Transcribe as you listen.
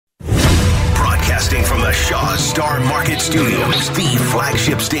Broadcasting from the Shaw Star Market Studios, the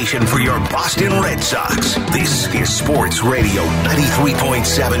flagship station for your Boston Red Sox. This is Sports Radio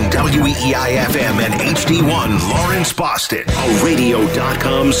 93.7 WEEI FM and HD1 Lawrence, Boston, a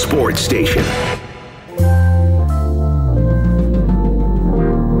radio.com sports station.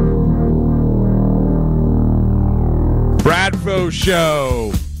 Bradfo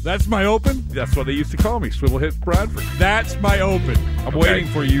Show. That's my open. That's what they used to call me, Swivel Hit Bradford. That's my open. I'm waiting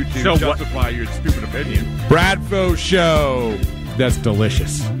for you to justify your stupid opinion. Bradfo Show. That's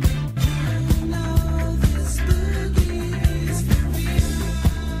delicious.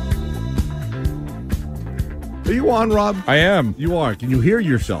 Are you on, Rob? I am. You are. Can you hear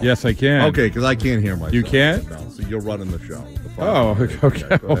yourself? Yes, I can. Okay, because I can't hear myself. You can't? No, so you're running the show. Oh, okay. Go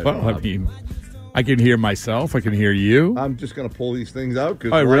ahead, Well, I Rob. mean, I can hear myself. I can hear you. I'm just going to pull these things out.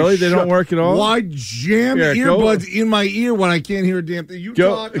 Oh, really? They don't work at all? Why jam Yeah, earbuds in my ear when I can't hear a damn thing? You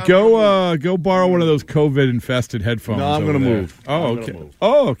talk. I'm gonna Go borrow one of those COVID-infested headphones. No, I'm over gonna there. move. Oh, I'm okay. gonna move.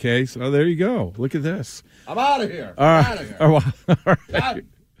 Oh, okay. So there you go. Look at this. I'm out of here. All I'm right. out of here. Oh, well, all right. God.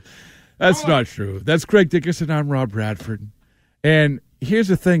 That's not true. That's Greg Dickerson. I'm Rob Bradford. And here's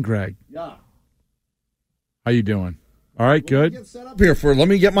the thing, Greg. Yeah. How you doing? All right, good. Get set up here let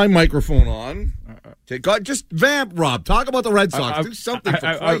me get my microphone on. Just vamp, Rob. Talk about the Red Sox. Do something for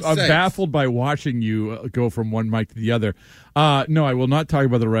Christ's I'm sakes. baffled by watching you go from one mic to the other. No, I will not talk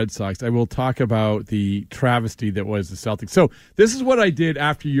about the Red Sox. I will talk about the travesty that was the Celtics. So this is what I did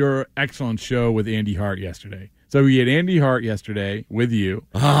after your excellent show with Andy Hart yesterday. So we had Andy Hart yesterday with you.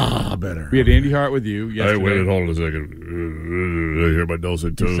 Better. We had Andy Hart with you yesterday. Hey, wait, hold on a second. I hear my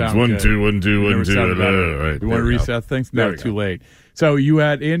dulcet tones. sound 1, good. 2, 1, 2, You 1, never 2. sounded better. All right, You there want to we go. reset things? There No, we go. too late. So you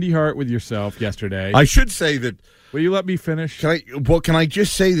had Andy Hart with yourself yesterday. I should say that. Will you let me finish? Can I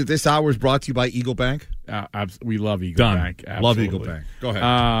just say that this hour is brought to you by Eagle Bank? We love Eagle Bank. Love Absolutely. Eagle Bank. Go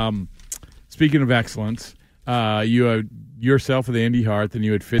ahead. Speaking of excellence, you had yourself with Andy Hart, then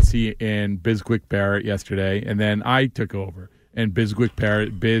you had Fitzy and Bisquick Barrett yesterday, and then I took over. And Bisquick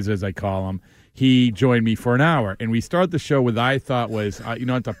Barrett, Biz as I call him, he joined me for an hour. And we started the show with I thought was,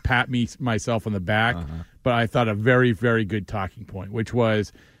 not to pat myself on the back, but I thought a very, very good talking point, which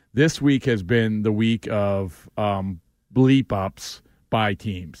was this week has been the week of bleep ups by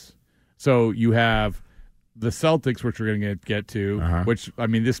teams. So you have the Celtics, which we're going to get to, which, I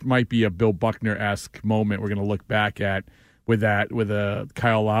mean, this might be a Bill Buckner-esque moment we're going to look back at with a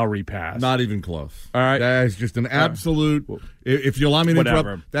Kyle Lowry pass. Not even close. All right. That is just an absolute, if you allow me to Whatever.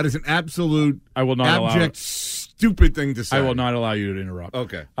 interrupt, that is an absolute I will not allow abject, it. stupid thing to say. I will not allow you to interrupt.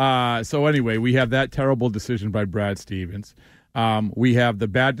 Okay. So anyway, we have that terrible decision by Brad Stevens. We have the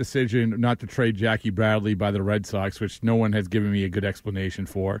bad decision not to trade Jackie Bradley by the Red Sox, which no one has given me a good explanation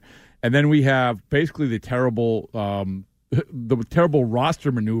for. And then we have basically the terrible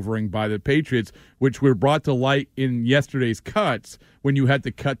roster maneuvering by the Patriots, which were brought to light in yesterday's cuts when you had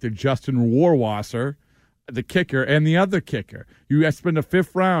to cut to Justin Warwasser, the kicker, and the other kicker. You had to spend a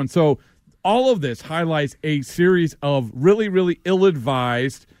fifth round. So all of this highlights a series of really, really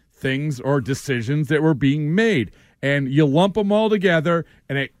ill-advised things or decisions that were being made. And you lump them all together,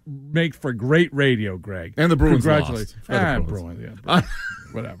 and it makes for great radio, Greg. And the Bruins Congratulations. lost. For the Bruins, yeah.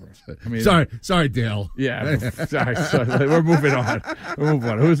 Whatever. I mean, Sorry, Dale. Yeah, sorry, we're moving on.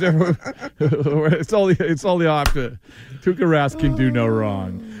 Who's there? It's all the opposite. Tuukka Rask can do no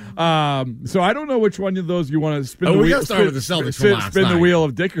wrong. So I don't know which one of those you want to spin. Oh, the we wheel, got to start with the Celtics from last spin the night. wheel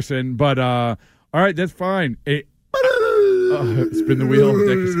of Dickerson, but all right, that's fine. Spin the wheel of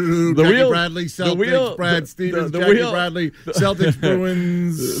Dickerson. The Jackie wheel, Bradley, Celtics, the wheel, Brad Stevens, the Jackie wheel, Bradley, Celtics,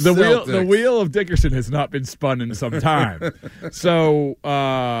 Bruins, the Celtics. wheel of Dickerson has not been spun in some time. So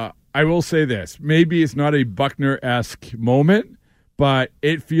I will say this: maybe it's not a Buckner-esque moment, but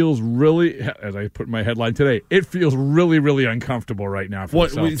it feels really, as I put in my headline today, it feels really, really uncomfortable right now for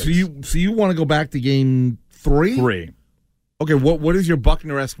the Celtics. So you want to go back to game 3? 3. Okay, what is your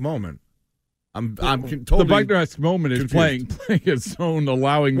Buckner-esque moment? I'm totally the Buckner-esque moment is confused. playing its own,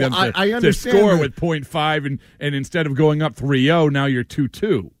 allowing them I to understand score that. with 0.5, and instead of going up 3-0, now you're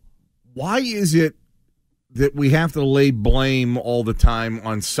 2-2. Why is it that we have to lay blame all the time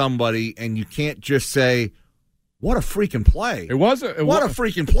on somebody, and you can't just say, "What a freaking play"? It was a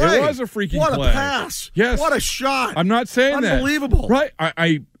freaking play! It was a freaking what play. a pass! Yes. What a shot! I'm not saying that. Unbelievable. Right?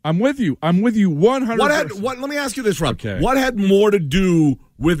 I'm with you. I'm with you 100%. Let me ask you this, Rob. Okay. What had more to do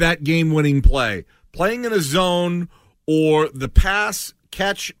with that game-winning play? Playing in a zone or the pass,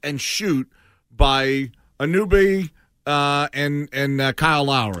 catch, and shoot by Anunoby and Kyle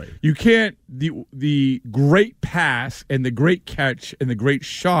Lowry? You can't the great pass and the great catch and the great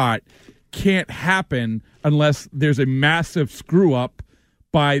shot can't happen unless there's a massive screw up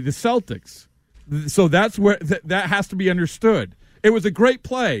by the Celtics. So that's where that has to be understood. It was a great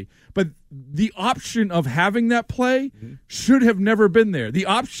play, but the option of having that play should have never been there. The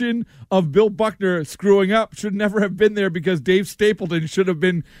option of Bill Buckner screwing up should never have been there because Dave Stapleton should have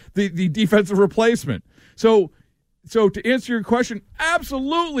been the defensive replacement. So to answer your question,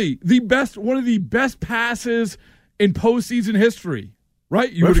 absolutely one of the best passes in postseason history. Right?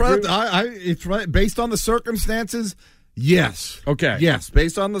 You would agree? It's right. Based on the circumstances, yes. Okay. Yes,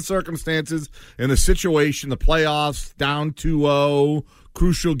 based on the circumstances and the situation, the playoffs, down 2-0,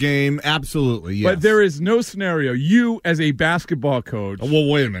 crucial game, absolutely, yes. But there is no scenario. You, as a basketball coach. Well,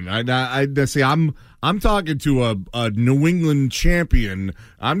 wait a minute. I see. I'm talking to a New England champion.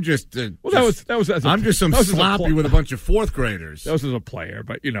 I'm just. I'm just some sloppy with a bunch of fourth graders. That was as a player,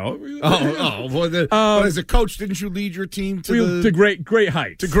 but you know. But as a coach, didn't you lead your team to great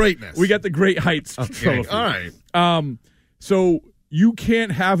heights, to greatness? We got the great heights trophy. All right. So you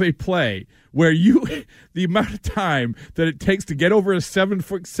can't have a play where the amount of time that it takes to get over a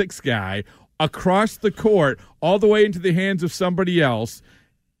 7'6" guy across the court all the way into the hands of somebody else.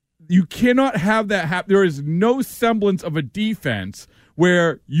 You cannot have that happen. There is no semblance of a defense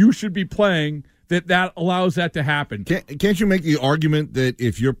where you should be playing that allows that to happen. Can't you make the argument that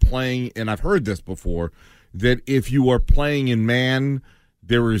if you're playing, and I've heard this before, that if you are playing in man,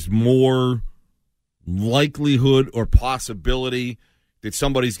 there is more likelihood or possibility that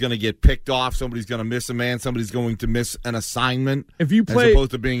somebody's going to get picked off, somebody's going to miss a man, somebody's going to miss an assignment as opposed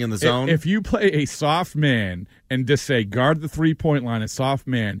to being in the zone? If you play a soft man and just say guard the three-point line, a soft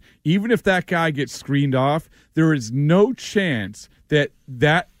man, even if that guy gets screened off, there is no chance that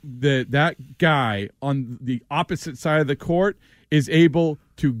guy on the opposite side of the court is able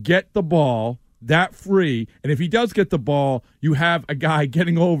to get the ball that free. And if he does get the ball, you have a guy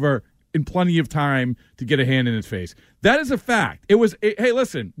getting over in plenty of time to get a hand in his face. That is a fact. It was. Hey,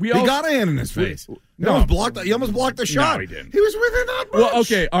 listen. He got a hand in his face. He almost blocked the shot. No, he didn't. He was within that much. Well,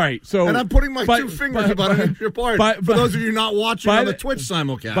 okay, all right. So, and I'm putting my two fingers about an inch apart. For those of you not watching on the Twitch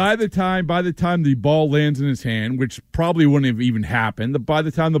simulcast. By the time the ball lands in his hand, which probably wouldn't have even happened. By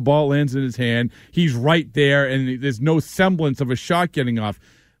the time the ball lands in his hand, he's right there, and there's no semblance of a shot getting off.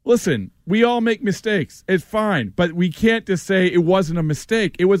 Listen, we all make mistakes. It's fine, but we can't just say it wasn't a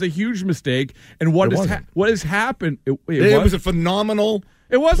mistake. It was a huge mistake, and what has happened? It was a phenomenal.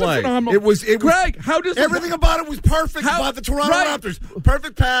 It wasn't play. phenomenal. It was. Greg, how does everything about it was perfect about the Toronto Raptors?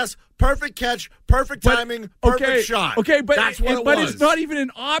 Perfect pass, perfect catch, perfect timing, perfect shot. Okay, but that's what it was. But it's not even an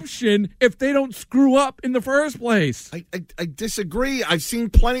option if they don't screw up in the first place. I disagree. I've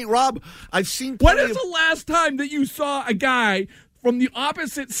seen plenty, Rob. I've seen. When is the last time that you saw a guy from the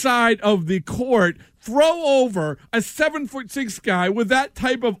opposite side of the court throw over a 7'6" guy with that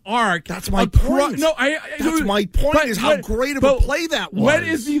type of arc? That's my point. That's my point. Is how great of a play that was. When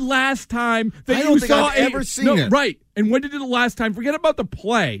is the last time that you saw? I've ever seen it. Right. And when did the last time? Forget about the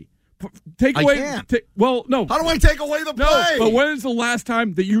play. Take away. I can't. No. How do I take away the play? No. But when is the last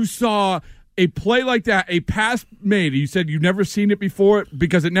time that you saw a play like that, a pass made? You said you've never seen it before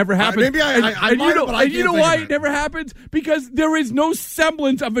because it never happened. Maybe I might have, but I can't you know think why of it never happens? Because there is no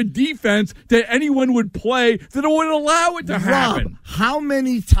semblance of a defense that anyone would play that would allow it to happen. Rob, how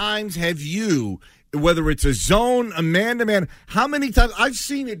many times have you, whether it's a zone, a man-to-man, how many times? I've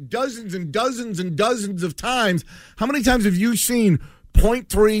seen it dozens and dozens and dozens of times. How many times have you seen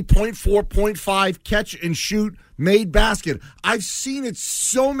 0.3, 0.4, 0.5 catch and shoot made basket? I've seen it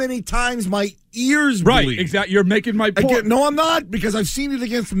so many times my ears bleed. Right, exactly. You're making my point. No, I'm not, because I've seen it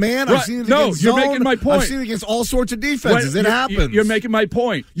against man. I've seen it against you're zone. making my point. I've seen it against all sorts of defenses. It happens. You're making my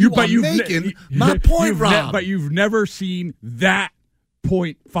point. You're making my point, Rob. But you've never seen that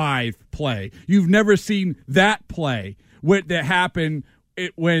 0.5 play. You've never seen that play that happened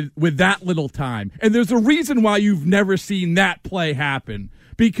with that little time. And there's a reason why you've never seen that play happen,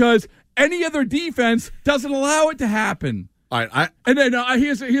 because any other defense doesn't allow it to happen. All right, and then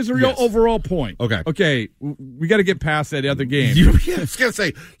here's a real overall point. Okay, we got to get past that other game. I was gonna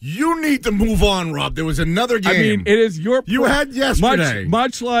say you need to move on, Rob. There was another game. I mean, it is your. You had yesterday.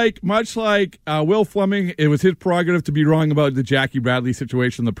 Much like Will Fleming, it was his prerogative to be wrong about the Jackie Bradley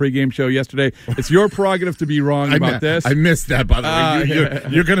situation, the pregame show yesterday. It's your prerogative to be wrong about this. I missed that, by the way.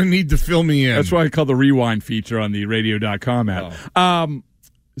 You're going to need to fill me in. That's why I call the rewind feature on the radio.com app.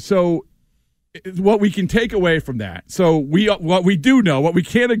 So what we can take away from that, what we do know, what we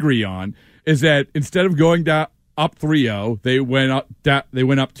can agree on, is that instead of going down up 3-0, they went up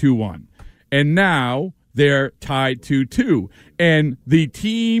 2-1, and now they're tied 2-2. And the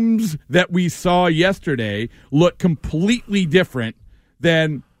teams that we saw yesterday look completely different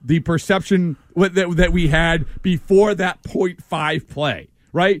than the perception that we had before that 0.5 play.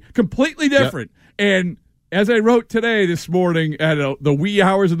 right? Completely different. Yep. And as I wrote this morning at the wee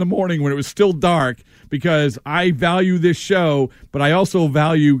hours in the morning when it was still dark, because I value this show, but I also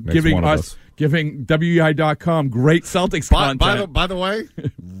value giving WEI.com great Celtics content. By the way,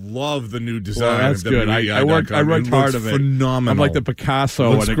 love the new design. Well, that's good. I worked hard of it. Phenomenal. I'm like the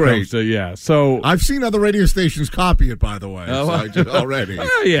Picasso when it comes to So I've seen other radio stations copy it. By the way, already.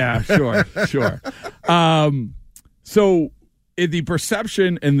 Yeah, sure. So the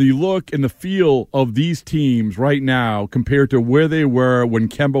perception and the look and the feel of these teams right now compared to where they were when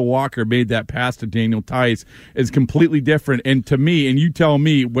Kemba Walker made that pass to Daniel Tice is completely different. And to me, and you tell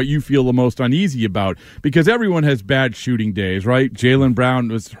me what you feel the most uneasy about, because everyone has bad shooting days, right? Jaylen Brown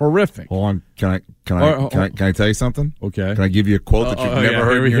was horrific. Hold on. Can I tell you something? Okay. Can I give you a quote that you've never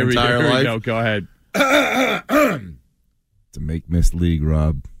heard in your entire life? No, go ahead. To make Miss League,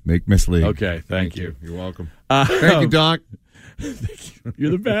 Rob. Make Miss League. Okay, thank you. You're welcome. Thank you, Doc.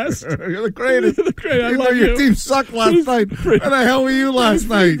 You're the best. You're the greatest. You're the greatest. I love your you. team sucked last night. Where the hell were you last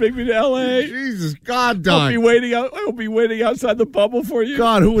night? Take me to L.A. Jesus, God, Doc. I'll be waiting outside the bubble for you.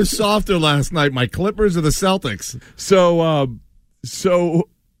 God, who was softer last night, my Clippers or the Celtics?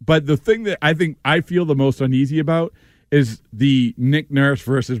 But the thing that I feel the most uneasy about is the Nick Nurse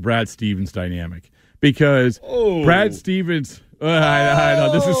versus Brad Stevens dynamic, because Brad Stevens. I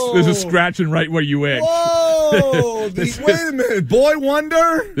know this is scratching right where you itch. Whoa! Wait a minute, Boy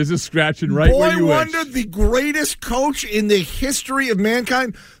Wonder. This is scratching right where you itch. Boy Wonder, the greatest coach in the history of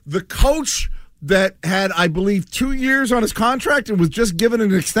mankind, the coach that had, I believe, 2 years on his contract and was just given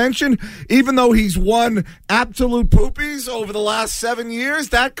an extension, even though he's won absolute poopies over the last 7 years.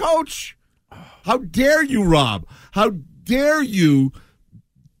 That coach. How dare you, Rob? How dare you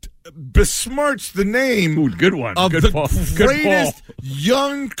besmirch the name good one. Of good the ball. greatest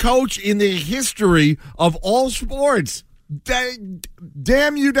young coach in the history of all sports?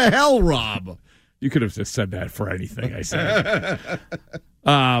 Damn you to hell, Rob. You could have just said that for anything I said.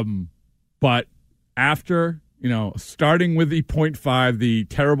 But after, starting with the 0.5, the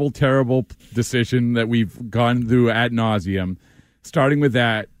terrible decision that we've gone through ad nauseum, starting with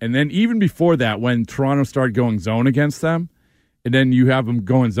that, and then even before that, when Toronto started going zone against them, and then you have them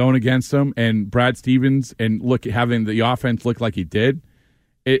going zone against them, and Brad Stevens and having the offense look like he did.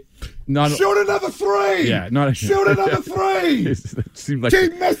 Shoot another three. Yeah, shoot another three. It seemed like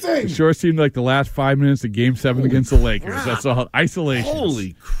keep missing. It sure seemed like the last 5 minutes of Game 7 against the Lakers. Crap. That's all isolation.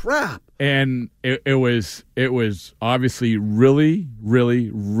 Holy crap! And it was obviously really, really,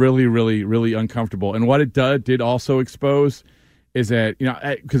 really, really, really uncomfortable. And what it did also expose is that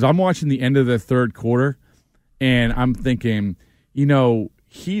because I'm watching the end of the third quarter, and I'm thinking,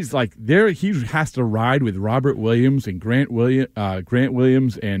 he's like there. He has to ride with Robert Williams and Grant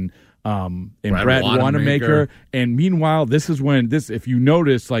Williams and Brad Wanamaker. And meanwhile, this is when if you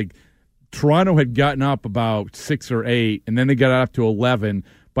notice, like Toronto had gotten up about 6 or 8, and then they got up to 11.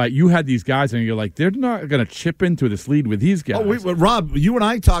 But you had these guys, and you're like, they're not going to chip into this lead with these guys. Rob, you and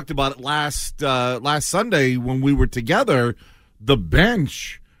I talked about it last Sunday when we were together. The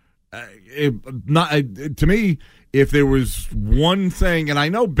bench, to me. If there was one thing, and I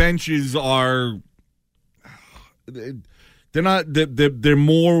know benches are, they're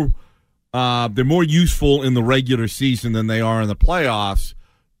more useful in the regular season than they are in the playoffs,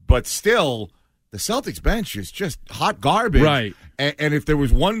 but still, the Celtics bench is just hot garbage. Right. And if there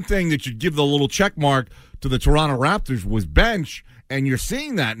was one thing that you'd give the little check mark to the Toronto Raptors was bench, and you're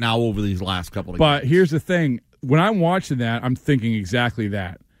seeing that now over these last couple of games. But here's the thing: when I'm watching that, I'm thinking exactly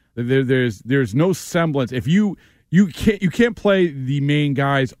that. There's no semblance. If you can't play the main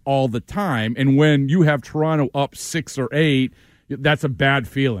guys all the time, and when you have Toronto up 6 or 8, that's a bad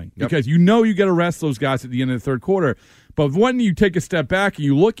feeling because you got to rest those guys at the end of the third quarter. But when you take a step back and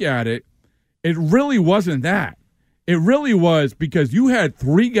you look at it, it really wasn't that. It really was because you had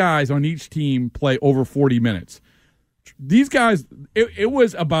 3 guys on each team play over 40 minutes. These guys, it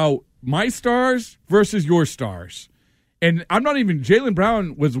was about my stars versus your stars. And I'm not even – Jaylen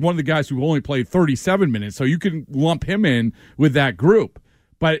Brown was one of the guys who only played 37 minutes, so you can lump him in with that group.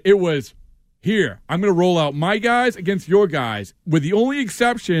 But it was, here, I'm going to roll out my guys against your guys, with the only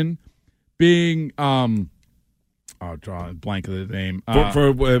exception being I'll draw a blank of the name.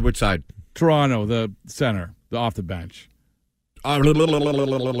 For which side? Toronto, the center, off the bench.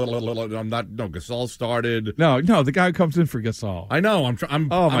 Gasol started. No, the guy who comes in for Gasol. I know.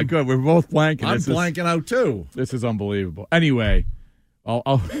 My God, we're both blanking. I'm blanking out too. This is unbelievable. Anyway, I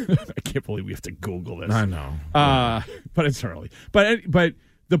can't believe we have to Google this. I know. But it's early. But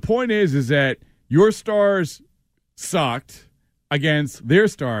the point is that your stars sucked against their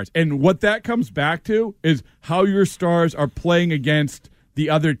stars, and what that comes back to is how your stars are playing against the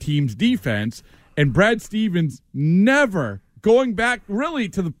other team's defense. And Brad Stevens never, going back really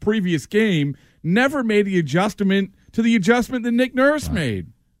to the previous game, never made the adjustment that Nick Nurse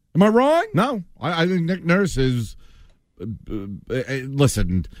made. Am I wrong? No, I think Nick Nurse is.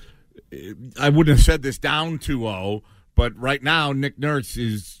 Listen, I wouldn't have said this down 2-0, but right now Nick Nurse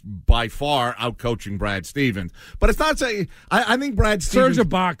is by far out coaching Brad Stevens. But it's not saying I think Brad Stevens. Serge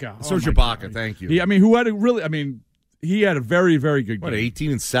Ibaka. Serge Ibaka, thank you. He had a very, very good game.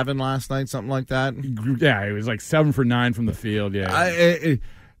 18 and 7 last night, something like that. Yeah, it was like 7 for 9 from the field. Yeah,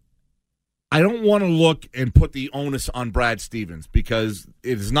 I don't want to look and put the onus on Brad Stevens because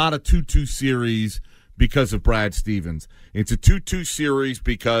it is not a 2-2 series because of Brad Stevens. It's a 2-2 series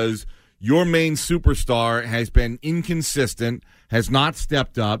because your main superstar has been inconsistent, has not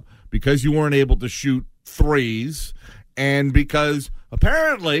stepped up, because you weren't able to shoot threes, and because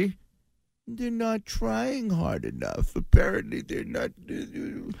apparently they're not trying hard enough. Apparently they're not.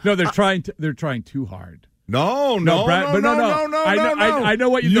 No, they're trying too hard. No. I know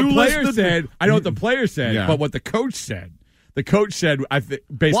what the player said. I know what the player said, but what the coach said. The coach said,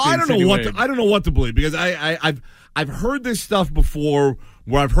 basically. Well, I don't know what to believe because I've heard this stuff before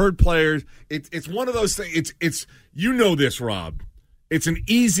where I've heard players. It's one of those things. It's you know this, Rob. It's an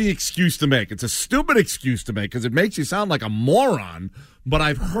easy excuse to make. It's a stupid excuse to make because it makes you sound like a moron. But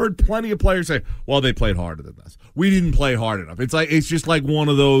I've heard plenty of players say, "Well, they played harder than us. We didn't play hard enough." It's just like one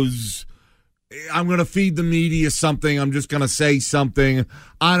of those. I'm going to feed the media something. I'm just going to say something.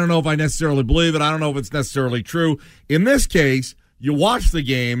 I don't know if I necessarily believe it. I don't know if it's necessarily true. In this case, you watch the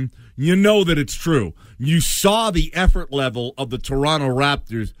game, you know that it's true. You saw the effort level of the Toronto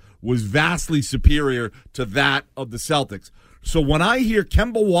Raptors was vastly superior to that of the Celtics. So when I hear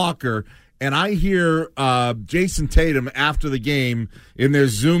Kemba Walker and I hear Jason Tatum after the game in their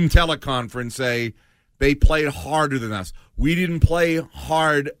Zoom teleconference say they played harder than us, we didn't play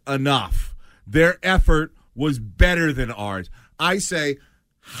hard enough. Their effort was better than ours. I say,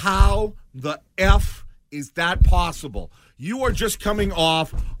 how the F is that possible? You are just coming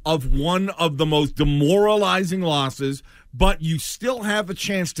off of one of the most demoralizing losses, but you still have a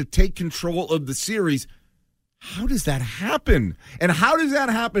chance to take control of the series. How does that happen? And how does that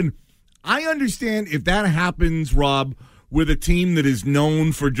happen? I understand if that happens, Rob, with a team that is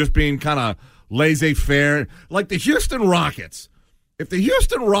known for just being kind of laissez-faire, like the Houston Rockets. If the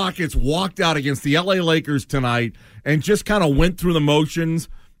Houston Rockets walked out against the LA Lakers tonight and just kind of went through the motions,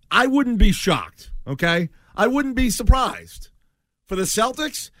 I wouldn't be shocked, okay? I wouldn't be surprised. For the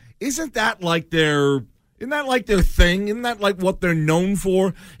Celtics, isn't that like their thing? Isn't that like what they're known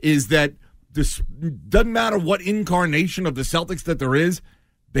for? Is that this doesn't matter what incarnation of the Celtics that there is,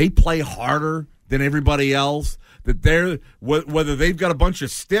 they play harder than everybody else. That they're whether they've got a bunch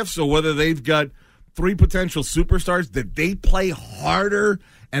of stiffs or whether they've got 3 potential superstars, that they play harder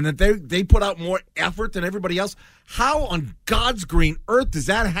and that they put out more effort than everybody else. How on God's green earth does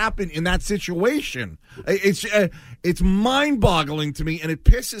that happen in that situation? It's mind-boggling to me, and it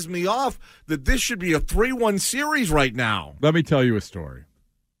pisses me off that this should be a 3-1 series right now. Let me tell you a story,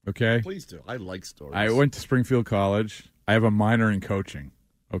 okay? Please do. I like stories. I went to Springfield College. I have a minor in coaching,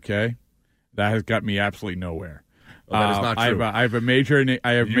 okay? That has got me absolutely nowhere. Oh, that is not true. I have a major in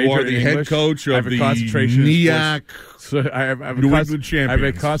English. You are the head coach of the NEAC New England Champions. I have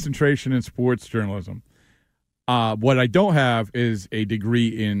a concentration in sports journalism. What I don't have is a degree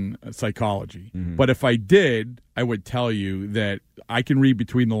in psychology. Mm-hmm. But if I did, I would tell you that I can read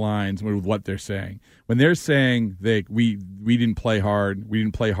between the lines with what they're saying. When they're saying that we didn't play hard, we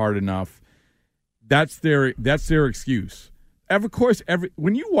didn't play hard enough, that's their excuse. Of course,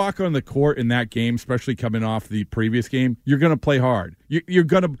 when you walk on the court in that game, especially coming off the previous game, you're going to play hard. You're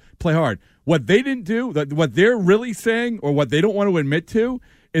going to play hard. What they didn't do, what they're really saying, or what they don't want to admit to,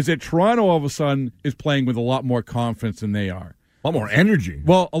 is that Toronto all of a sudden is playing with a lot more confidence than they are. A lot more energy.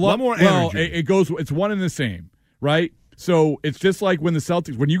 Well, a lot more energy. It's one and the same, right? So it's just like when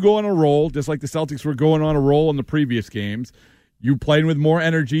you go on a roll, just like the Celtics were going on a roll in the previous games, you're playing with more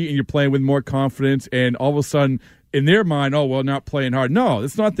energy and you're playing with more confidence, and all of a sudden, in their mind, not playing hard. No,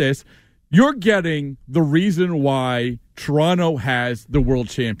 it's not this. You're getting the reason why Toronto has the world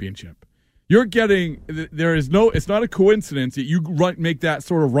championship. You're getting, it's not a coincidence that you make that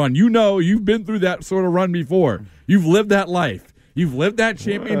sort of run. You've been through that sort of run before. You've lived that life. You've lived that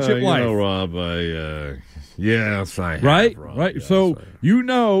championship life. Rob, yes, I have. Right? Rob, Right. yes, So you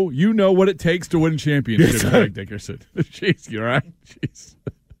know what it takes to win a championship, Greg Dickerson. Jeez, you're right. Jeez.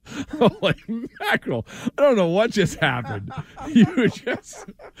 Holy mackerel. I don't know what just happened. You just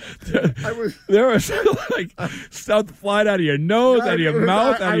there was like stuff flying out of your nose, out of your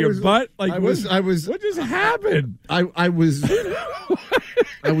mouth, out of your butt. Like what just happened? I was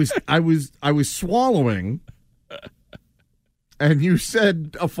I was swallowing, and you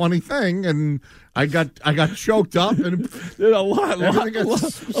said a funny thing, and I got choked up, and There's a lot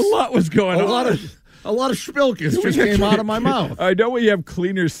was going on. A lot of spilkes just came out of my mouth. I know we have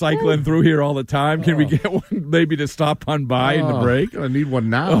cleaners cycling through here all the time. Can we get one maybe to stop on by in the break? I need one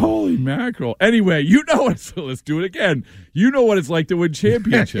now. Holy mackerel. Anyway, you know it, so let's do it again. You know what it's like to win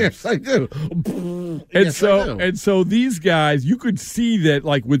championships. Yes, I do. And so these guys, you could see that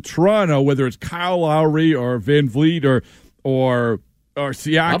like with Toronto, whether it's Kyle Lowry or Van Vliet or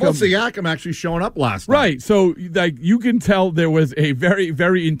Siakam. How about Siakam actually showing up last night? Right. So, like, you can tell there was a very,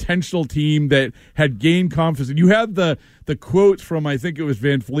 very intentional team that had gained confidence. And you have the quotes from, I think it was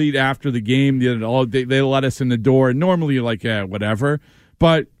Van Vliet after the game. They let us in the door. And normally you're like, yeah, whatever.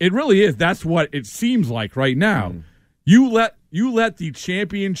 But it really is. That's what it seems like right now. You let the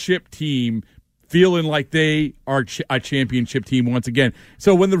championship team feeling like they are a championship team once again.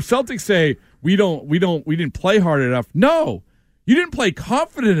 So when the Celtics say we didn't play hard enough, no. You didn't play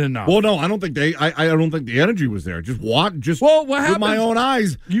confident enough. Well, no, I don't think I don't think the energy was there. What with my own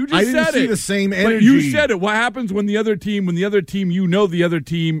eyes, you just I didn't said see it. the same energy. But you said it. What happens when the other team, the other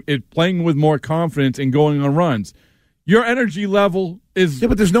team is playing with more confidence and going on runs? Your energy level is... Yeah,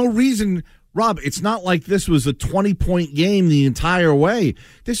 but there's no reason... Rob, it's not like this was a 20-point game the entire way.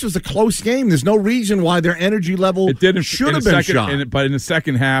 This was a close game. There's no reason why their energy level should have been shot. But in the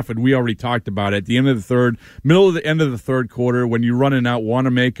second half, and we already talked about it, at the end of the third, middle of the end of the third quarter, when you're running out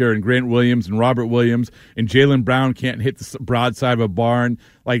Wanamaker and Grant Williams and Robert Williams and Jaylen Brown can't hit the broadside of a barn,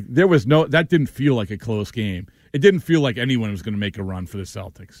 like that didn't feel like a close game. It didn't feel like anyone was going to make a run for the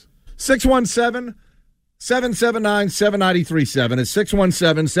Celtics. 617-779-7937. It's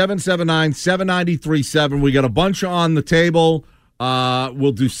 617-779-7937. We got a bunch on the table.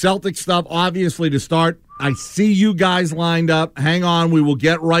 We'll do Celtic stuff, obviously, to start. I see you guys lined up. Hang on. We will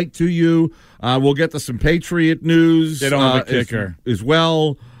get right to you. We'll get to some Patriot news. They don't have a kicker. As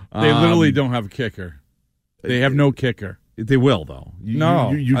well. They literally don't have a kicker. They have no kicker. They will, though.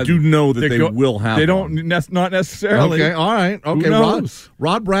 You do know that they will have. They don't. Not necessarily. Okay, all right. Okay, Who knows?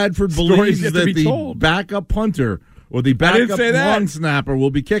 Rod Bradford Stories believes yet to that be the told. backup punter or the backup long snapper will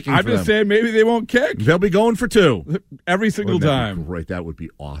be kicking. I'm just saying maybe they won't kick. They'll be going for two every single time. Right, that would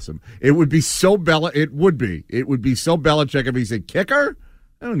be awesome. It would be so It would be. It would be so Belichick if he said kicker.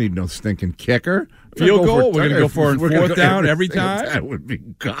 I don't need no stinking kicker. Field goal. We're going to go for a fourth down every time. That would be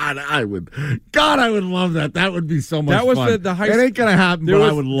I would love that. That would be so much fun. That was the high. It ain't going to happen, but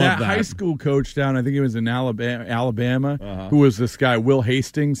I would love that. High school coach down, I think it was in Alabama, who was this guy Will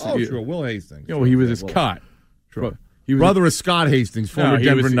Hastings. Oh, sure, Will Hastings. He was his cut. True. He was brother of Scott Hastings, former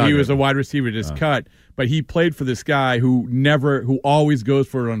Denver Nuggets. He was a wide receiver, just cut, but he played for this guy who always goes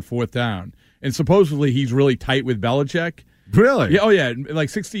for it on fourth down, and supposedly he's really tight with Belichick. Really? Yeah. Oh, yeah. Like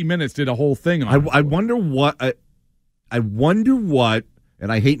 60 Minutes did a whole thing on it. I wonder what. I wonder what.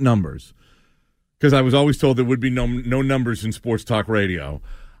 And I hate numbers because I was always told there would be no numbers in sports talk radio.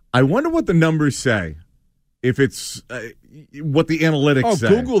 I wonder what the numbers say. If it's what the analytics say.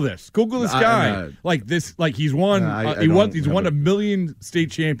 Google this. Google this guy. He's won. He's won a million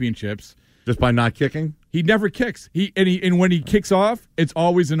state championships just by not kicking. He never kicks. And when he kicks off, it's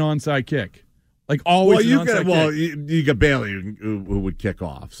always an onside kick. Like always, you got Bailey who would kick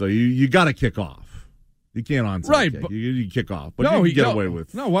off, so you got to kick off. You can't onside kick. You kick off, but you can get away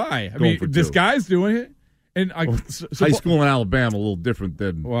with. No, why? I mean, this guy's doing it, and high school in Alabama a little different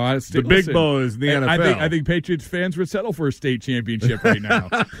than the big boys in the NFL. I think Patriots fans would settle for a state championship right now.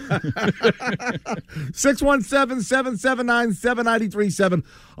 617-779-7937.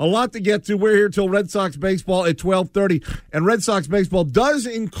 A lot to get to. We're here till Red Sox baseball at 12:30, and Red Sox baseball does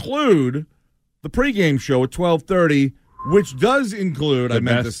include the pregame show at 12:30, which does include, the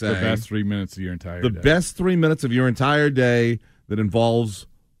best 3 minutes of your entire day. The best 3 minutes of your entire day that involves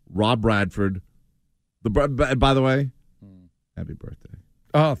Rob Bradford. By the way, happy birthday.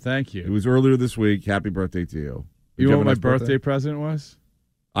 Oh, thank you. It was earlier this week. Happy birthday to you. You know what my birthday present was?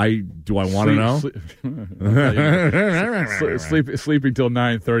 I want to know? Sleeping till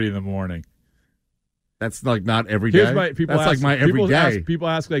 9:30 in the morning. That's like not every day. Every day. People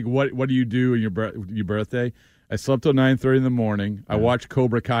ask like, what do you do in your birthday? I slept till 9:30 in the morning. I watched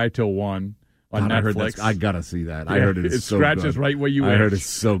Cobra Kai till 1 on Netflix. I gotta see that. Yeah, I heard it's so good. It scratches right where you wish. I heard it's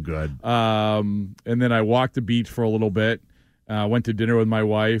so good. And then I walked the beach for a little bit. Went to dinner with my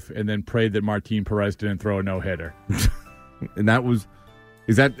wife, and then prayed that Martin Perez didn't throw a no-hitter. And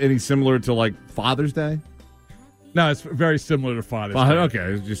is that any similar to like Father's Day? No, it's very similar to Father's Day.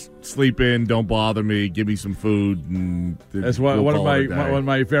 Okay, just sleep in, don't bother me, give me some food. And That's one of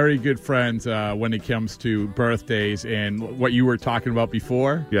my very good friends when it comes to birthdays and what you were talking about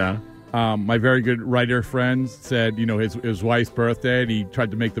before. Yeah. My very good writer friend said, his wife's birthday, and he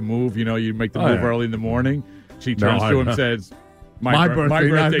tried to make the move. You make the move early in the morning. She turns to him and says, My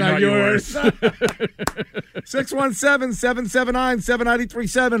birthday, not yours.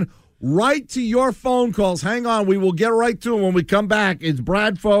 617-779-7937. Right to your phone calls. Hang on. We will get right to them when we come back. It's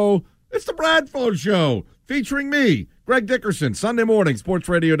Bradfo. It's the Bradfo Show featuring me, Greg Dickerson, Sunday morning, Sports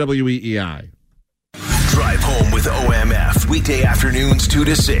Radio WEEI. Drive home with OMF, weekday afternoons 2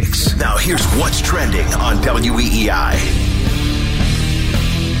 to 6. Now here's what's trending on WEEI.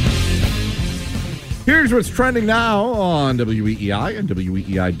 Here's what's trending now on WEEI and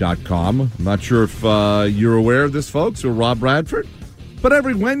WEEI.com. I'm not sure if you're aware of this, folks, or Rob Bradford, but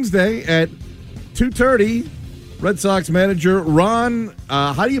every Wednesday at 2:30, Red Sox manager Ron,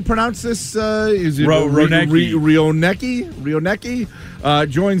 how do you pronounce this? Is it Rionecki?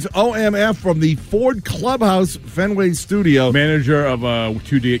 Joins OMF from the Ford Clubhouse Fenway studio. Manager of a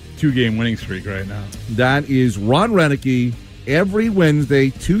two-game winning streak right now. That is Ron Rennecke. Every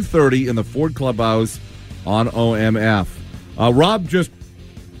Wednesday, 2:30 in the Ford Clubhouse on OMF. Rob just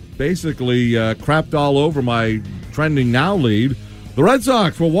basically crapped all over my trending now lead. The Red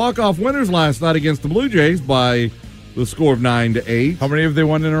Sox were walk-off winners last night against the Blue Jays by the score of 9-8. How many have they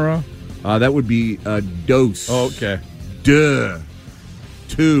won in a row? That would be dose. Oh, okay. 2.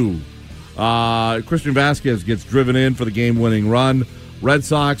 Christian Vasquez gets driven in for the game-winning run. Red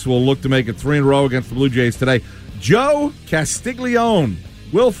Sox will look to make it 3 in a row against the Blue Jays today. Joe Castiglione,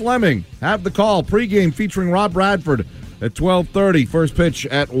 Will Fleming have the call. Pregame featuring Rob Bradford at 12:30. First pitch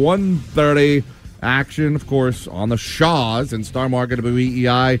at 1:30. Action, of course, on the Shaws and Star Market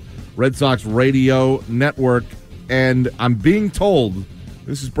WEEI, Red Sox Radio Network. And I'm being told,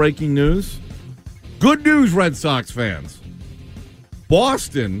 this is breaking news. Good news, Red Sox fans.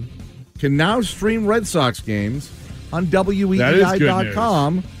 Boston can now stream Red Sox games on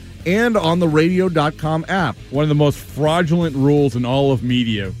WEEI.com and on the radio.com app. One of the most fraudulent rules in all of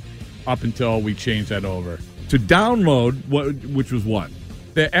media up until we changed that over. To download, which was what?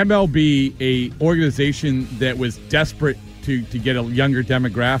 The MLB, a organization that was desperate to get a younger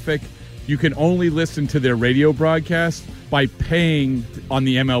demographic, you can only listen to their radio broadcast by paying on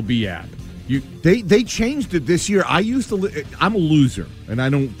the MLB app. They changed it this year. I'm a loser, and I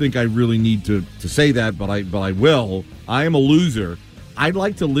don't think I really need to say that, but I will. I am a loser. I'd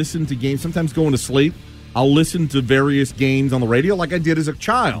like to listen to games. Sometimes going to sleep, I'll listen to various games on the radio like I did as a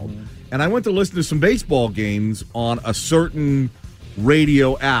child. And I went to listen to some baseball games on a certain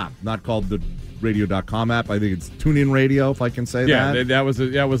radio app, not called the radio.com app. I think it's TuneIn Radio, if I can say that. Yeah, that was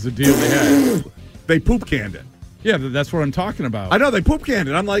the deal they had. They poop canned it. Yeah, that's what I'm talking about. I know, they poop canned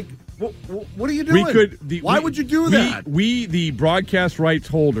it. I'm like, what are you doing? Why would you do that? We, the broadcast rights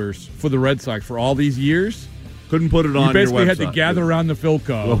holders for the Red Sox for all these years, couldn't put it on your website. You basically had to gather around the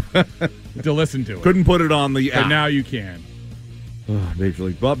Philco to listen to it. Couldn't put it on the app. But now you can. Major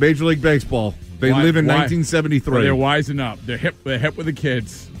League Baseball. They live in 1973. Well, they're wising up. They're hip with the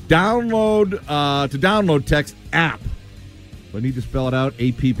kids. Download text app. I need to spell it out,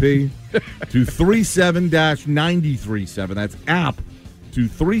 APP, to 37-937. That's app to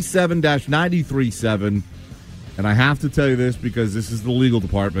 37-937. And I have to tell you this because this is the legal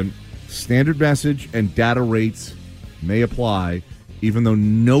department. Standard message and data rates may apply, even though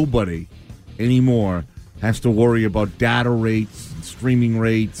nobody anymore has to worry about data rates and streaming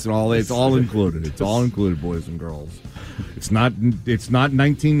rates and all that. It's all included. It's all included, boys and girls. It's not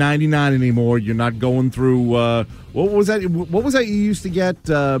 1999 anymore. You're not going through what was that? What was that you used to get?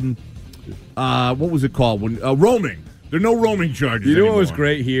 What was it called? When roaming. There are no roaming charges. You know anymore. What was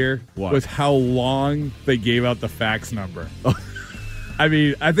great here What? Was how long they gave out the fax number. I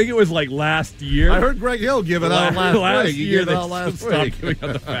mean, I think it was like last year. I heard Greg Hill give it out last week. Year they stopped giving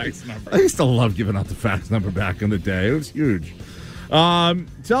out the fax number. I used to love giving out the fax number back in the day. It was huge.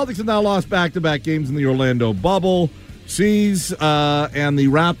 Celtics have now lost back-to-back games in the Orlando bubble. C's and the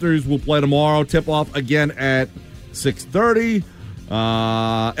Raptors will play tomorrow. Tip-off again at 6:30.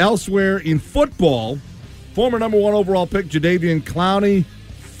 Elsewhere in football, former number 1 overall pick Jadeveon Clowney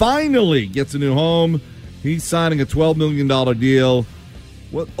finally gets a new home. He's signing a $12 million deal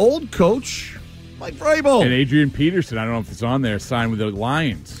with old coach Mike Vrabel. And Adrian Peterson, I don't know if it's on there, signed with the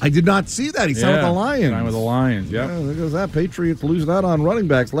Lions. I did not see that. He signed with the Lions. Signed with the Lions, Yeah, there goes that. Patriots losing out on running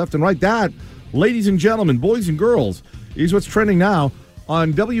backs left and right. That, ladies and gentlemen, boys and girls, is what's trending now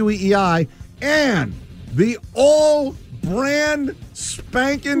on WEEI and the all brand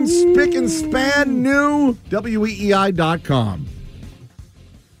spanking, spick and span new WEEI.com.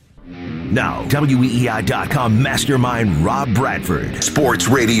 Now, WEEI.com mastermind Rob Bradford. Sports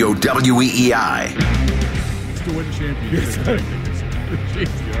Radio WEEI. It's to win championship. Jeez,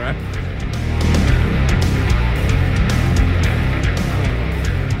 all right.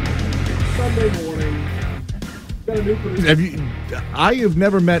 Sunday morning. Got a new producer. I have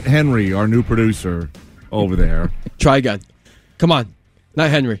never met Henry, our new producer over there. Try again. Come on. Not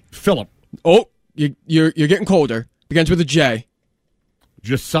Henry. Philip. Oh, you're getting colder. Begins with a J.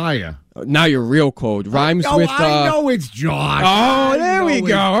 Josiah. Now you're real cold. Rhymes with... I know it's Josh. Oh, there we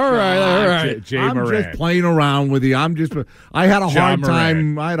go. All right. Jay I'm Moran. just playing around with you. I had a hard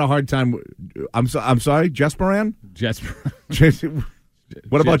time. I had a hard time. I'm sorry, Jess Moran?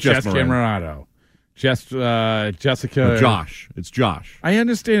 What about Jess Moran? Camerato. Jessica. Josh. It's Josh. I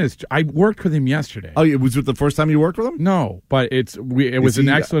understand. I worked with him yesterday. Oh, was it the first time you worked with him? No, but it was an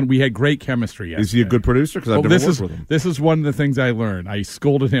excellent. We had great chemistry yesterday. Is he a good producer? Because I've never worked with him. This is one of the things I learned. I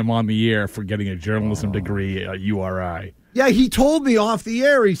scolded him on the air for getting a journalism degree at URI. Yeah, he told me off the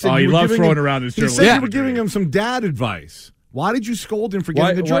air. He said he loves throwing around his journalism. He said you were giving him some dad advice. Why did you scold him for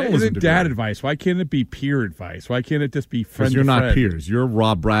getting a journalism degree? Why is it degree? dad advice? Why can't it be peer advice? Why can't it just be friend? Because you're not friend? peers. You're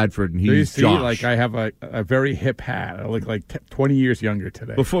Rob Bradford, and he's Josh. Like I have a very hip hat. I look like 20 years younger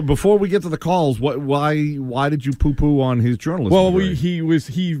today. Before we get to the calls, why did you poo-poo on his journalism degree?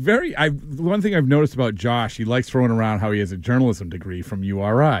 One thing I've noticed about Josh, he likes throwing around how he has a journalism degree from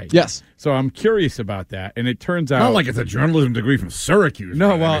URI. Yes. So I'm curious about that, and it turns out not like it's a journalism degree from Syracuse.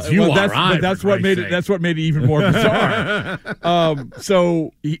 No, that's what made it even more bizarre.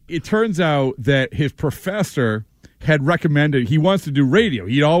 So it turns out that his professor had recommended he wants to do radio.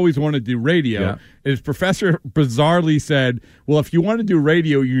 He'd always wanted to do radio. Yeah. And his professor bizarrely said, well, if you want to do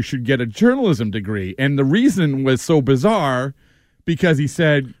radio, you should get a journalism degree. And the reason was so bizarre because he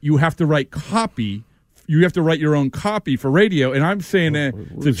said you have to write copy. You have to write your own copy for radio. And I'm saying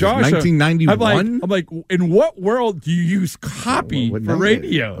to Josh, 1991? I'm like, in what world do you use copy for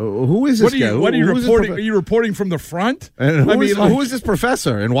radio? Who is this guy? What are you reporting? Are you reporting from the front? Who is this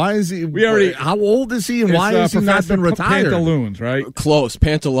professor? And why is he? How old is he? And why has he not been retired? Pantaloons, right? Close.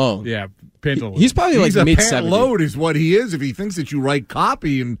 Pantalone. Yeah. Pantaloons. He's probably like mid-70s. Pantaload is what he is if he thinks that you write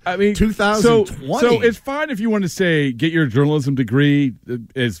copy in 2020. So it's fine if you want to say get your journalism degree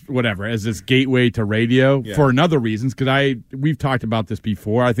as this gateway to radio for another reasons, because we've talked about this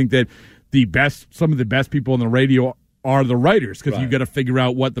before. I think that some of the best people in the radio are the writers, because you got to figure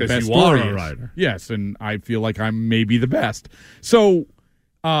out what the best story is. A writer. Yes, and I feel like I'm maybe the best. So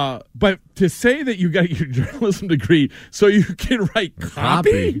but to say that you got your journalism degree so you can write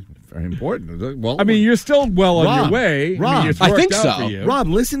copy. Very important. Well, I mean, you're still well on your way. Rob, I think so. Rob,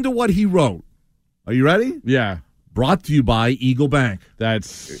 listen to what he wrote. Are you ready? Yeah. Brought to you by Eagle Bank.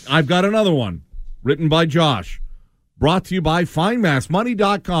 I've got another one written by Josh. Brought to you by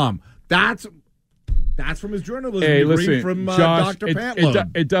FindMassMoney.com. That's from his journalism degree from Josh, Dr. Pantlow.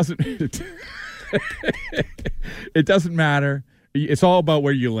 It doesn't. It doesn't matter. It's all about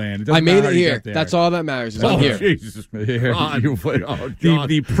where you land. I made it here. That's all that matters. Is I'm here. Jesus.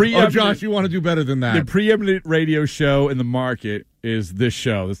 Josh, you want to do better than that. The preeminent radio show in the market is this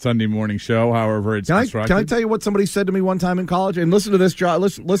show, the Sunday morning show. However, it's constructed. Can I tell you what somebody said to me one time in college? And listen to this, Josh.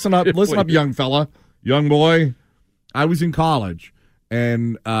 Listen up, young fella, young boy. I was in college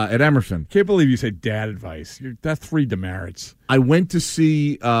and at Emerson. Can't believe you said dad advice. That's 3 demerits. I went to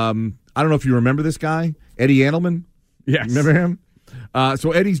see. I don't know if you remember this guy, Eddie Andelman. Yes. Remember him?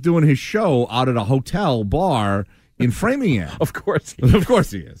 So Eddie's doing his show out at a hotel bar in Framingham. Of course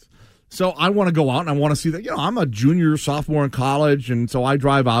he is. So I want to go out and I want to see that. I'm a junior, sophomore in college, and so I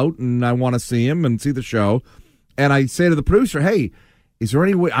drive out and I want to see him and see the show. And I say to the producer, hey, is there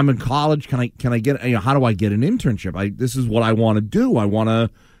any way I'm in college? Can I get, how do I get an internship? This is what I want to do. I want to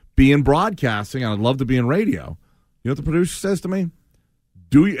be in broadcasting, and I'd love to be in radio. You know what the producer says to me?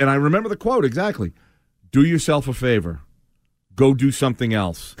 And I remember the quote exactly. Do yourself a favor. Go do something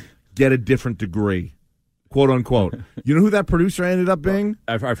else. Get a different degree. Quote, unquote. You know who that producer ended up being?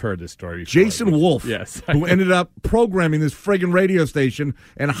 I've heard this story before. Jason Wolf. Yes. Who ended up programming this friggin' radio station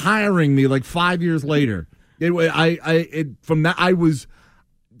and hiring me like 5 years later. I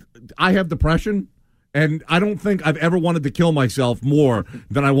have depression, and I don't think I've ever wanted to kill myself more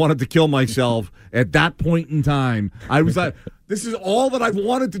than I wanted to kill myself at that point in time. I was like... This is all that I've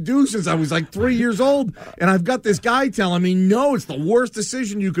wanted to do since I was like 3 years old. And I've got this guy telling me, no, it's the worst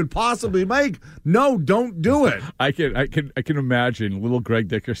decision you could possibly make. No, don't do it. I can imagine little Greg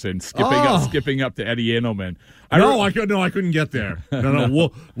Dickerson skipping up to Eddie Edelman. I couldn't get there.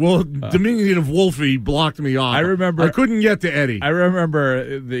 No. Diminutive Wolfie blocked me off. I couldn't get to Eddie. I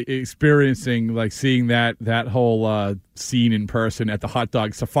remember experiencing, like, seeing that whole scene in person at the hot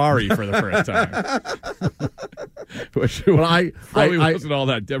dog safari for the first time. Which wasn't all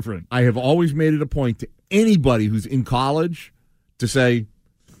that different. I have always made it a point to anybody who's in college to say,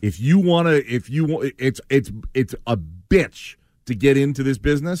 it's a bitch to get into this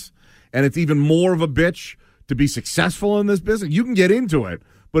business, and it's even more of a bitch to be successful in this business. You can get into it,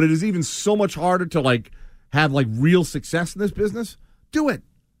 but it is even so much harder to like have like real success in this business. Do it.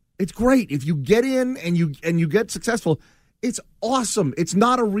 It's great if you get in and you get successful. It's awesome. It's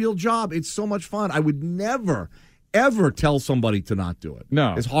not a real job. It's so much fun. I would never, ever tell somebody to not do it.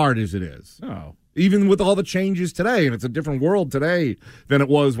 No, as hard as it is. No. Even with all the changes today, and it's a different world today than it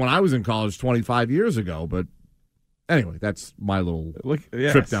was when I was in college 25 years ago. But anyway, that's my little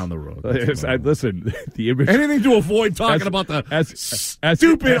trip down the road. Listen, the image. Anything to avoid talking about the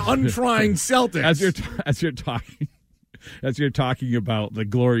stupid, untrying Celtics. As you're talking about the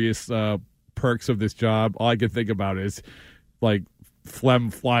glorious perks of this job, all I can think about is like phlegm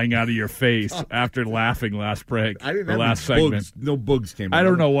flying out of your face after laughing last break. I didn't have last bugs. segment. No bugs came out. I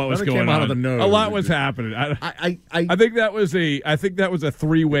don't know what was going on. Out of the nose. A lot was happening. I think that was a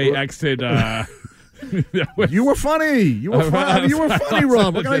three-way exit. You were funny. You were funny,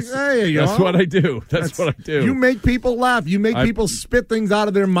 Rob. What can I say? That's what I do. That's what I do. You make people laugh. You make people spit things out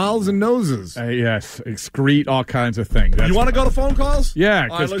of their mouths and noses. Yes, excrete all kinds of things. You want to go to phone calls? Yeah,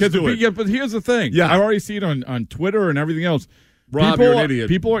 but here's the thing. Yeah. I already see it on Twitter and everything else. Rob, you're an idiot.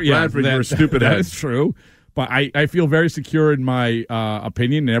 Bradford, you're a stupid head. That is true. But I feel very secure in my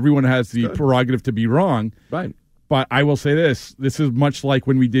opinion, and everyone has the prerogative to be wrong. Right. But I will say this. This is much like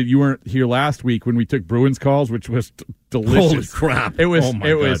when we did, you weren't here last week when we took Bruins calls, which was delicious. Holy crap. It was.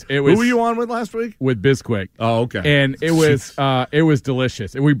 Who were you on with last week? With Bizquick. Oh, okay. And it was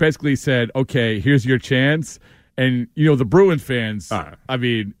delicious. And we basically said, okay, here's your chance. And, the Bruins fans, I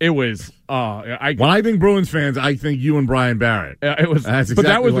mean, it was. When I think Bruins fans, I think you and Brian Barrett. It was. That's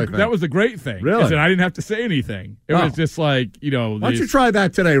exactly that was the great thing. Really? I didn't have to say anything. It was just like, Why don't you try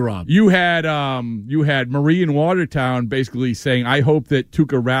that today, Rob? You had Marie in Watertown basically saying, I hope that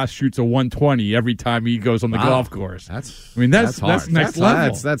Tuukka Rask shoots a 120 every time he goes on the golf course. That's next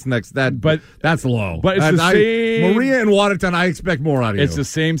level. That's low. But it's the same. Maria in Watertown, I expect more out of you. It's the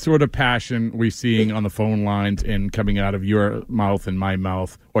same sort of passion we're seeing on the phone lines and coming out of your mouth and my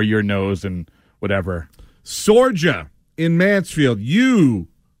mouth or your nose and whatever. Sorja in Mansfield, you,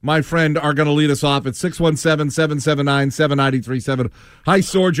 my friend, are going to lead us off at 617-779-7937. Hi,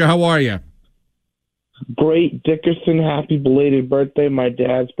 Sorja. How are you? Great. Dickerson, happy belated birthday. My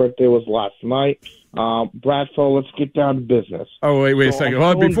dad's birthday was last night. Bradford, let's get down to business. Oh, wait a second.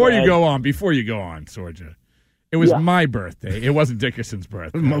 Well, before you go on, Sorja, it was my birthday. It wasn't Dickerson's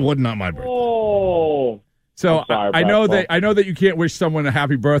birthday. It was not my birthday. Oh. So sorry, I know that you can't wish someone a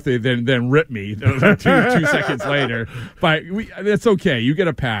happy birthday, then rip me 2 seconds later. But that's okay. You get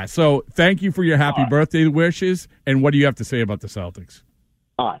a pass. So thank you for your happy birthday wishes. And what do you have to say about the Celtics?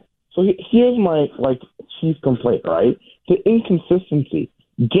 All right. So here's my chief complaint. Right, the inconsistency.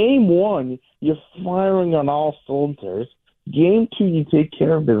 Game 1, you're firing on all cylinders. Game 2, you take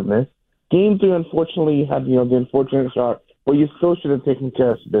care of business. Game 3, unfortunately, you had the unfortunate shot, but you still should have taken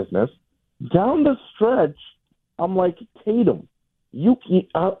care of business. Down the stretch, I'm like, Tatum,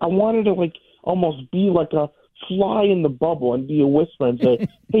 I wanted to almost be like a fly in the bubble and be a whisper and say,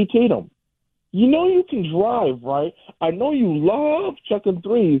 hey, Tatum, you can drive, right? I know you love chucking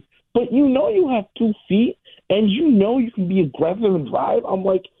threes, but you have 2 feet and you can be aggressive and drive. I'm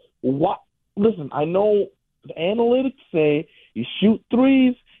like, what? Listen, I know the analytics say you shoot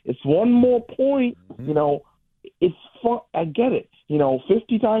threes, it's one more point, it's fun. I get it.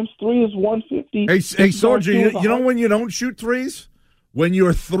 50 times 3 is 150. Hey, Sorja, you know when you don't shoot threes? When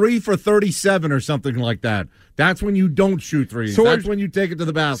you're 3 for 37 or something like that. That's when you don't shoot threes. That's when you take it to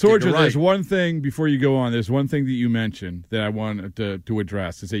the basket. Sorja, there's one thing before you go on. There's one thing that you mentioned that I wanted to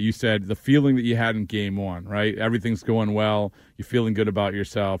address. Is that you said the feeling that you had in Game 1, right? Everything's going well. You're feeling good about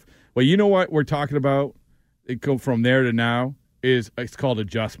yourself. Well, you know what we're talking about? It go from there to now it's called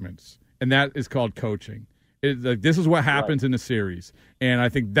adjustments, and that is called coaching. This is what happens in the series. And I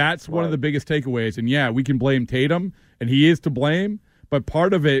think that's one of the biggest takeaways. And, yeah, we can blame Tatum, and he is to blame. but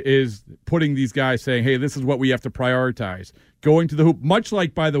part of it is putting these guys saying, hey, this is what we have to prioritize. Going to the hoop, much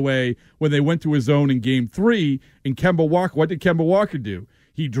like, by the way, when they went to a zone in Game 3 in Kemba Walker. What did Kemba Walker do?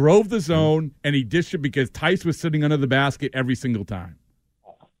 He drove the zone, and he dished it because Tice was sitting under the basket every single time.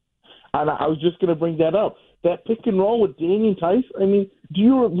 And I was just going to bring that up. That pick and roll with Daniel Tice, I mean, do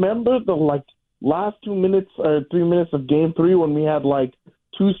you remember the last 2 minutes or 3 minutes of Game 3 when we had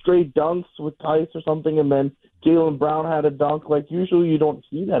 2 straight dunks with Tice or something, and then Jaylen Brown had a dunk? Usually you don't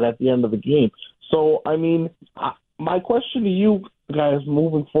see that at the end of the game. So, I mean, my question to you guys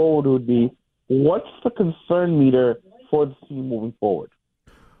moving forward would be, what's the concern meter for the team moving forward?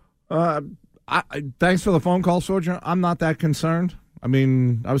 Thanks for the phone call, Soldier. I'm not that concerned. I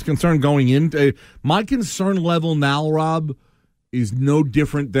mean, I was concerned going into my concern level now, Rob, is no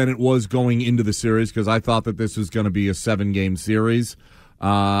different than it was going into the series because I thought that this was going to be a 7-game series.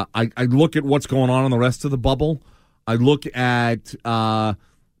 I look at what's going on in the rest of the bubble. I look at the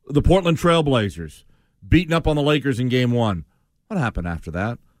Portland Trailblazers beating up on the Lakers in Game 1. What happened after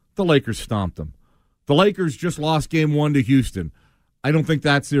that? The Lakers stomped them. The Lakers just lost Game 1 to Houston. I don't think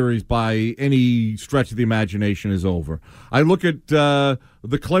that series by any stretch of the imagination is over. I look at the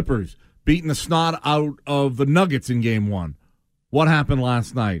Clippers beating the snot out of the Nuggets in Game 1. What happened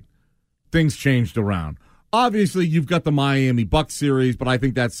last night? Things changed around. Obviously, you've got the Miami Bucks series, but I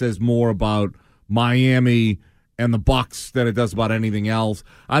think that says more about Miami and the Bucks than it does about anything else.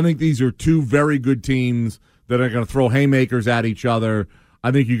 I think these are two very good teams that are going to throw haymakers at each other.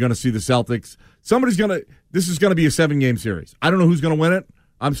 I think you're going to see the Celtics. This is going to be a 7-game series. I don't know who's going to win it.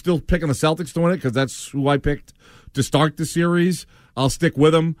 I'm still picking the Celtics to win it because that's who I picked to start the series. I'll stick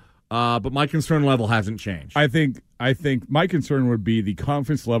with them, but my concern level hasn't changed. I think my concern would be the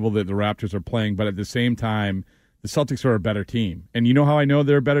confidence level that the Raptors are playing, but at the same time, the Celtics are a better team. And you know how I know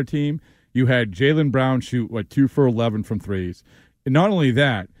they're a better team? You had Jaylen Brown shoot, 2 for 11 from threes. And not only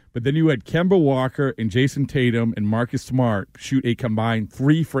that, but then you had Kemba Walker and Jason Tatum and Marcus Smart shoot a combined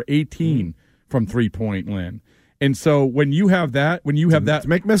 3 for 18 from three-point land. And so when you have that, to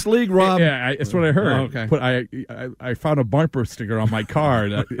make Miss League, Rob. Yeah, that's what I heard. Oh, okay. But I found a bumper sticker on my car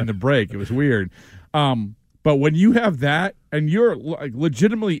in the break. It was weird. But when you have that and you're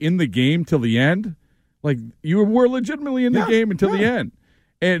legitimately in the game till the end, you were legitimately in the game until the end.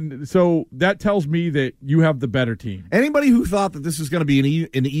 And so that tells me that you have the better team. Anybody who thought that this was going to be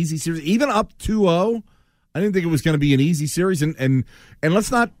an easy series, even up 2-0, I didn't think it was going to be an easy series. And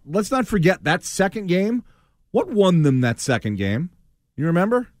let's not forget that second game. What won them that second game? You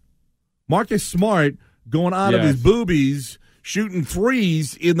remember? Marcus Smart going out of his boobies, shooting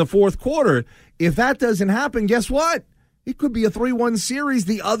threes in the fourth quarter. If that doesn't happen, guess what? It could be a 3-1 series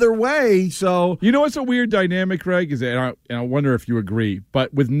the other way. So you know what's a weird dynamic, Greg, is that, and I wonder if you agree,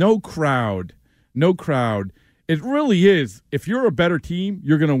 but with no crowd, it really is. If you're a better team,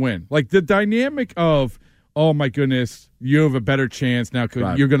 you're going to win. The dynamic of, oh my goodness, you have a better chance now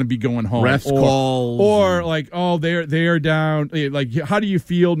because you're going to be going home. Refs calls. Or they're down. How do you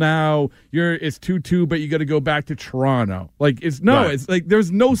feel now? It's 2-2, but you got to go back to Toronto. It's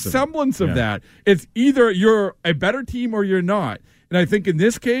there's no semblance of that. It's either you're a better team or you're not. And I think in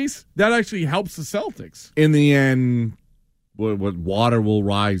this case, that actually helps the Celtics. In the end, what water will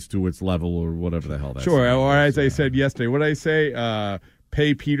rise to its level or whatever the hell that's. Sure. Or as I said yesterday, what did I say?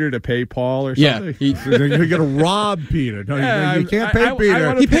 Pay Peter to pay Paul or something? Yeah, you're going to rob Peter. No, you can't pay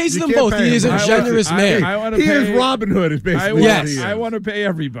Peter. He pays them both. He is a generous man. He is Robin Hood, is basically what he is. I want to pay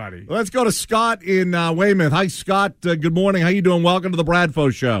everybody. Let's go to Scott in Weymouth. Hi, Scott. Good morning. How you doing? Welcome to the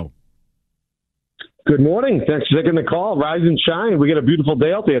Bradfo Show. Good morning. Thanks for taking the call. Rise and shine. We got a beautiful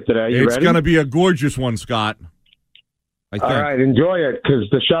day out there today. It's going to be a gorgeous one, Scott. I think. All right, enjoy it because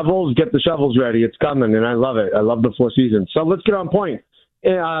get the shovels ready. It's coming, and I love it. I love the Four Seasons. So let's get on point.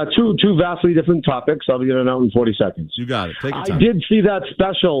 Two vastly different topics. I'll be getting out in 40 seconds. You got it. Take your time. I did see that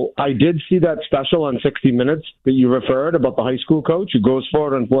special on 60 Minutes that you referred about the high school coach who goes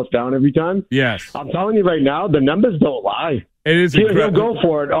for it on fourth down every time. Yes. I'm telling you right now, the numbers don't lie. It is incredible. He'll go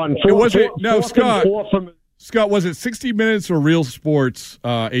for it on Scott, was it 60 Minutes or Real Sports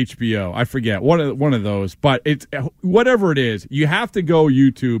HBO? I forget. One of those. But it's whatever it is, you have to go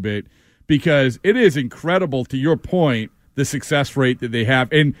YouTube it because it is incredible, to your point, the success rate that they have.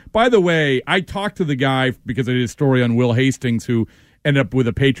 And by the way, I talked to the guy because I did a story on Will Hastings, who ended up with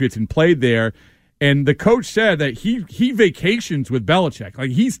the Patriots and played there. And the coach said that he vacations with Belichick.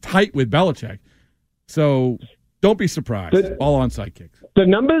 He's tight with Belichick. So don't be surprised. All onside kicks. The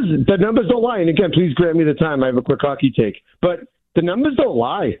numbers don't lie. And again, please grant me the time. I have a quick hockey take. But the numbers don't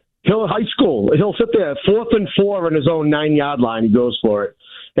lie. He'll sit there 4th and 4 on his own 9-yard line. He goes for it.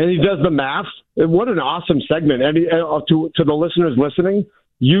 and he does the math. What an awesome segment. And to the listeners listening,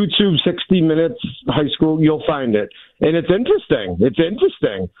 YouTube 60 Minutes High School, you'll find it. And it's interesting.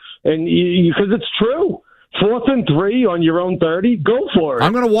 And because it's true. 4th and 3 on your own 30, go for it.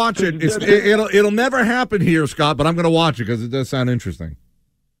 I'm going to watch it. It'll never happen here, Scott, but I'm going to watch it because it does sound interesting.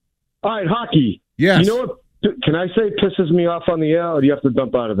 All right, hockey. Yes. You know what? Can I say pisses me off on the air, or do you have to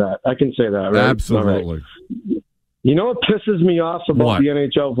dump out of that? I can say that, right? Absolutely. Right. You know what pisses me off about the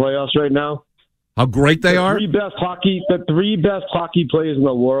NHL playoffs right now? How great they are? The 3 best hockey players in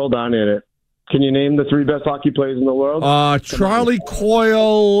the world aren't in it. Can you name the 3 best hockey players in the world? Charlie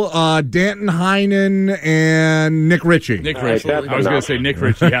Coyle, Danton Heinen, and Nick Ritchie. Nick Ritchie. I was going to say Nick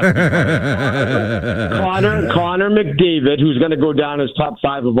Ritchie. Connor McDavid, who's going to go down as top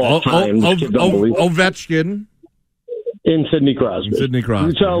 5 of all time. Ovechkin. And Sidney Crosby.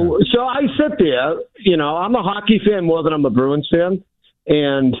 So I sit there, I'm a hockey fan more than I'm a Bruins fan,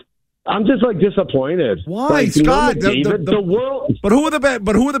 and I'm just disappointed. Why, Scott? The world. But who are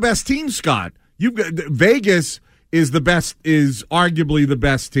the best teams, Scott? Vegas is arguably the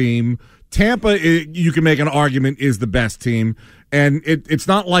best team. Tampa, you can make an argument, is the best team, and it's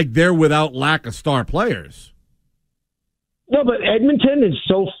not like they're without lack of star players. No, but Edmonton is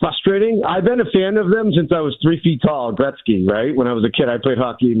so frustrating. I've been a fan of them since I was 3 feet tall, Gretzky, right? When I was a kid, I played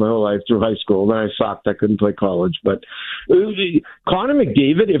hockey my whole life through high school. Then I sucked. I couldn't play college. But Connor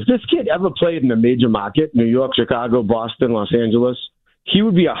McDavid, if this kid ever played in a major market, New York, Chicago, Boston, Los Angeles, he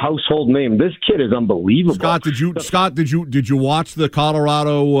would be a household name. This kid is unbelievable. Scott, did you watch the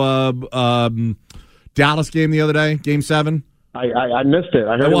Colorado Dallas game the other day, Game 7? I missed it.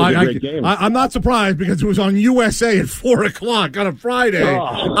 I heard it was a great game. I'm not surprised because it was on USA at 4:00 on a Friday.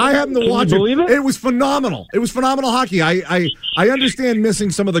 I happened to watch it. Believe it. It was phenomenal. It was phenomenal hockey. I understand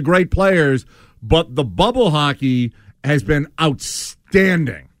missing some of the great players, but the bubble hockey has been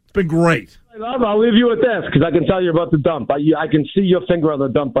outstanding. It's been great. I'll leave you with this because I can tell you about the dump. I can see your finger on the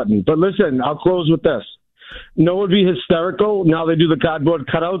dump button. But listen, I'll close with this. No, it would be hysterical. Now they do the cardboard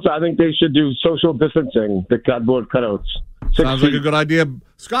cutouts. I think they should do social distancing, the cardboard cutouts. Sounds like a good idea.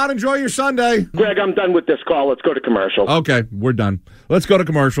 Scott, enjoy your Sunday. Greg, I'm done with this call. Let's go to commercial. Okay, we're done. Let's go to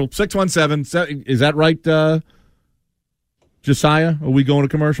commercial. 617, is that right, Josiah? Are we going to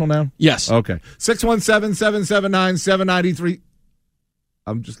commercial now? Yes. Okay. 617-779-793.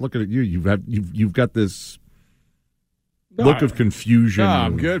 I'm just looking at you. You've got this look of confusion. No,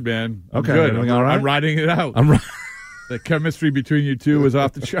 I'm good, man. I'm okay, good. All right? I'm riding it out. The chemistry between you two is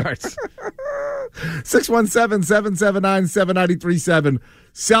off the charts. 617-779-7937.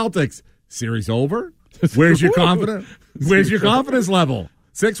 Celtics, series over? Where's your confidence? Where's your confidence level?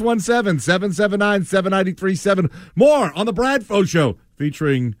 617-779-7937. More on the Bradfo Show,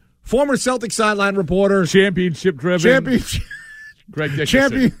 featuring former Celtic sideline reporter, championship-driven Greg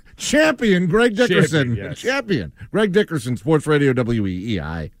Dickerson. Champion Greg Dickerson. Yes. Champion Greg Dickerson, Sports Radio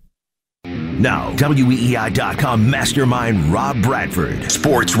WEEI. Now, WEEI.com mastermind Rob Bradford.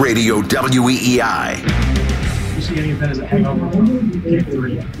 Sports Radio WEEI. You see any of that as a hangover?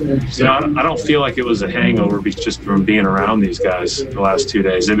 I don't feel like it was a hangover just from being around these guys the last 2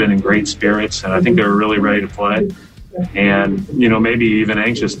 days. They've been in great spirits, and I think they're really ready to play. And, maybe even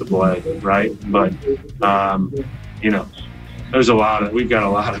anxious to play, right? But, we've got a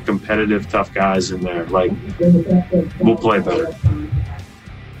lot of competitive, tough guys in there. We'll play better.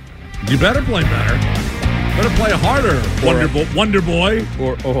 You better play better. Better play harder, Wonder Boy.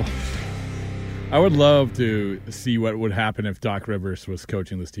 I would love to see what would happen if Doc Rivers was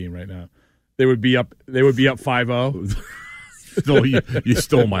coaching this team right now. They would be up 5-0. You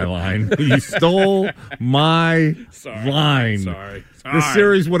stole my line. You stole my line. Sorry. The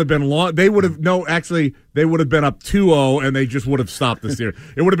series would have been long. They would have been up 2-0, and they just would have stopped the series.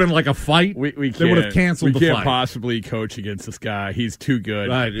 It would have been like a fight. They would have canceled the fight. We can't possibly coach against this guy. He's too good.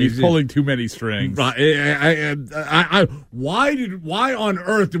 Right. He's pulling too many strings. Right. Why on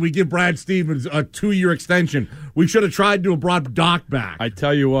earth did we give Brad Stevens a 2-year extension? We should have tried to have brought Doc back. I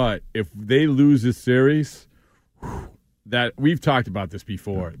tell you what, if they lose this series, that we've talked about this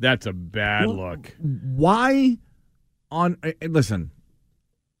before. That's a bad look. Why? Listen,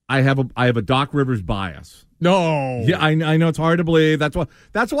 I have a Doc Rivers bias. No. Yeah, I know it's hard to believe. That's why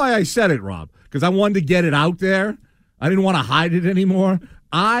I said it, Rob, because I wanted to get it out there. I didn't want to hide it anymore.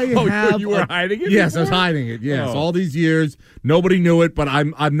 You were hiding it? Yes, before? I was hiding it. Yes, all these years, nobody knew it, but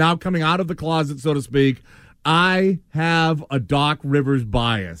I'm now coming out of the closet, so to speak. I have a Doc Rivers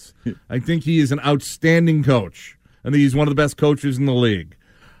bias. I think he is an outstanding coach. I think he's one of the best coaches in the league.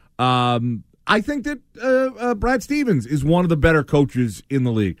 I think that Brad Stevens is one of the better coaches in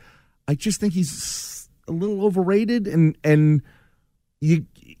the league. I just think he's a little overrated, and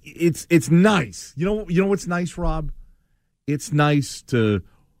it's nice. You know what's nice, Rob? It's nice to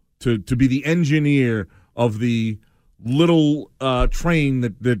be the engineer of the little train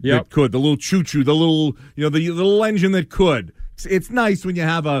that could, the little choo-choo, the little the little engine that could. It's nice when you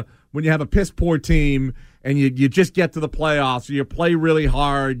have a piss poor team and you just get to the playoffs, or you play really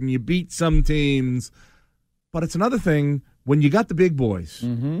hard and you beat some teams. But it's another thing when you got the big boys,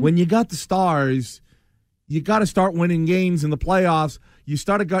 when you got the stars. You got to start winning games in the playoffs. You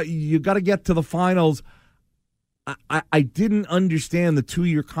got to get to the finals. I didn't understand the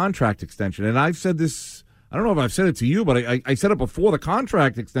 2-year contract extension, and I've said this. I don't know if I've said it to you, but I said it before the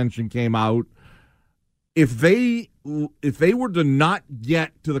contract extension came out. If they were to not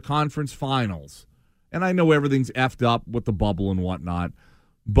get to the conference finals, and I know everything's effed up with the bubble and whatnot,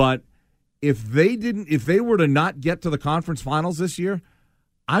 but if they were to not get to the conference finals this year,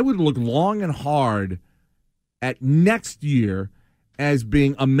 I would look long and hard at next year as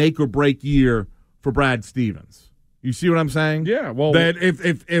being a make or break year for Brad Stevens. You see what I'm saying? Yeah. Well, that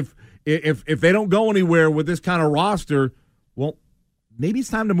if they don't go anywhere with this kind of roster, well, maybe it's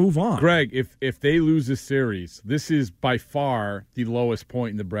time to move on. Greg, if they lose this series, this is by far the lowest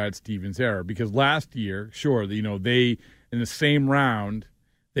point in the Brad Stevens era, because last year, sure, they in the same round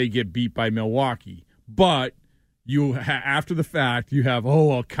they get beat by Milwaukee, but after the fact, you have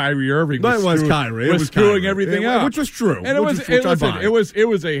Kyrie Irving was screwing everything up, which was true. And it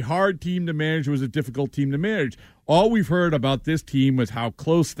was a hard team to manage. It was a difficult team to manage. All we've heard about this team was how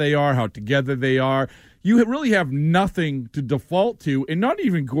close they are, how together they are. You really have nothing to default to, and not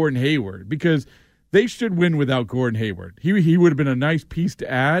even Gordon Hayward, because they should win without Gordon Hayward. He would have been a nice piece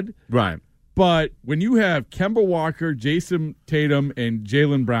to add, right? But when you have Kemba Walker, Jason Tatum, and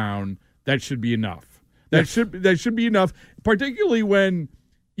Jaylen Brown, that should be enough. That should be enough, particularly when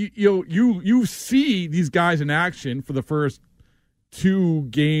you see these guys in action for the first 2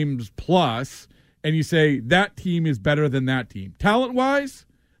 games plus, and you say that team is better than that team talent wise.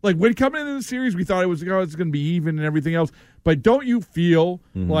 Like when coming into the series, we thought it's going to be even and everything else. But don't you feel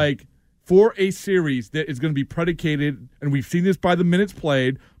like for a series that is going to be predicated, and we've seen this by the minutes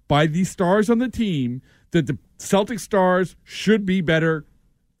played, by the stars on the team, that the Celtic stars should be better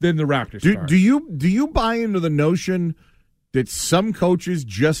than the Raptors stars? Do you buy into the notion that some coaches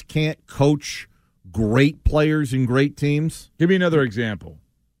just can't coach great players and great teams? Give me another example.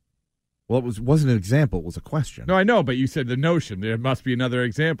 Well, it wasn't an example; it was a question. No, I know, but you said the notion. There must be another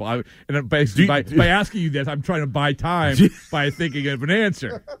example. By asking you this, I'm trying to buy time by thinking of an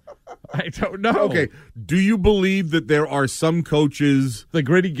answer. I don't know. Okay, do you believe that there are some coaches, the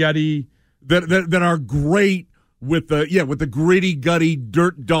gritty gutty, that are great with the gritty gutty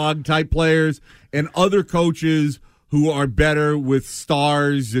dirt dog type players, and other coaches who are better with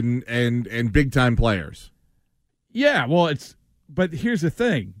stars and big time players? Yeah, well, but here's the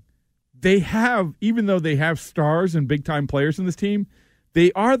thing. They have, even though they have stars and big time players in this team,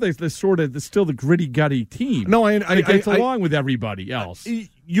 they are still the gritty gutty team. No, that gets along with everybody else.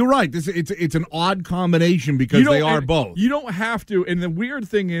 You're right. It's an odd combination because they are both. You don't have to. And the weird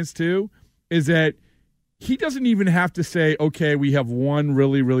thing is that he doesn't even have to say, okay, we have one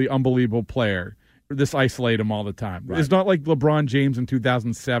really, really unbelievable player. Just isolate him all the time. Right. It's not like LeBron James in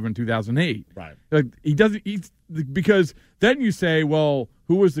 2007, 2008. Right. Like he doesn't. Because then you say, well,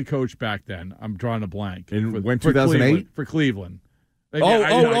 who was the coach back then? I'm drawing a blank. And when 2008 for Cleveland.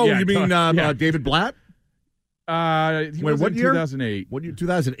 You mean David Blatt? What year? 2008. What year?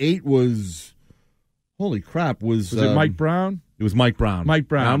 2008 was. Holy crap! Was it Mike Brown? It was Mike Brown. Mike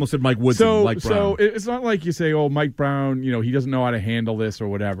Brown. I almost said Mike Woodson. Mike Brown. So it's not like you say, oh, Mike Brown, he doesn't know how to handle this or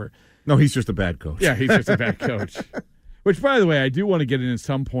whatever. No, he's just a bad coach. Yeah, he's just a bad coach. Which, by the way, I do want to get in at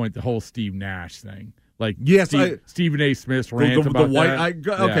some point the whole Steve Nash thing. Like, yes, Stephen A. Smith's rant about that.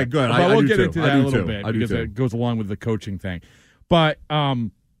 Okay, good. But we'll get into that a little too. bit because it goes along with the coaching thing. But,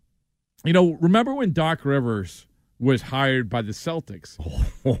 remember when Doc Rivers was hired by the Celtics?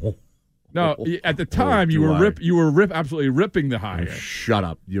 No, at the time you were absolutely ripping the hire. Shut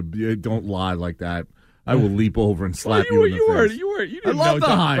up! You don't lie like that. I will leap over and slap you in the face. You didn't I love know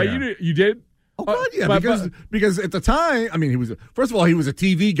the hire. But you did. Oh God, yeah, because at the time, I mean, he was a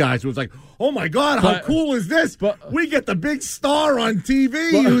TV guy, so it was like, oh my God, how cool is this? We get the big star on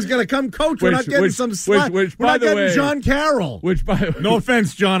TV who's going to come coach. We're not getting some slack. We're not getting John Carroll. No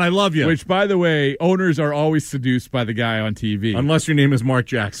offense, John, I love you. Which, by the way, owners are always seduced by the guy on TV, unless your name is Mark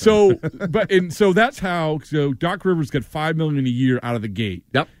Jackson. So that's how. So Doc Rivers got $5 million a year out of the gate.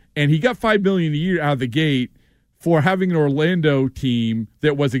 Yep, and he got $5 million a year out of the gate for having an Orlando team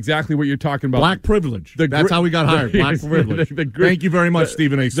that was exactly what you're talking about. Black privilege. That's how we got hired. Black privilege. Thank you very much,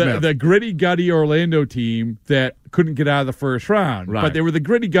 Stephen A. Smith. The gritty-gutty Orlando team that couldn't get out of the first round. Right. But they were the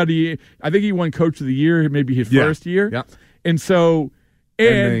gritty-gutty. I think he won Coach of the Year, maybe his first year. Yeah. And so,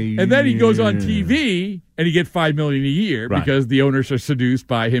 and then he goes on TV and he gets $5 million a year because the owners are seduced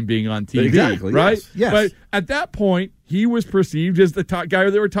by him being on TV. Exactly. Right? Yes. But at that point, he was perceived as the top guy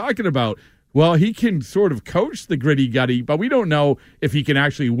they were talking about. Well, he can sort of coach the gritty-gutty, but we don't know if he can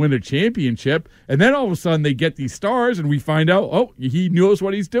actually win a championship. And then all of a sudden they get these stars, and we find out, oh, he knows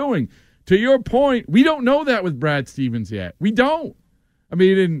what he's doing. To your point, we don't know that with Brad Stevens yet. We don't. I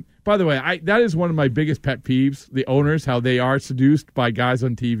mean, and by the way, that is one of my biggest pet peeves, the owners, how they are seduced by guys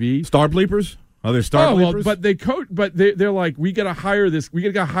on TV. Star bleepers? Are they star bleepers? Well, but they coach. But they're like, we got to hire this. We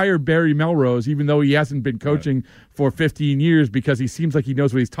got to hire Barry Melrose, even though he hasn't been coaching for 15 years, because he seems like he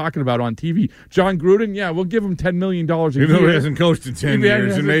knows what he's talking about on TV. John Gruden, yeah, we'll give him $10 million a year. Even though he hasn't coached in 10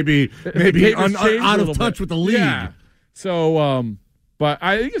 years and maybe out of touch with the league. Yeah. So, but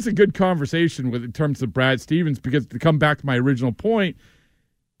I think it's a good conversation in terms of Brad Stevens, because to come back to my original point,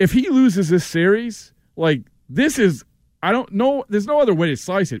 if he loses this series, like this is, I don't know, there's no other way to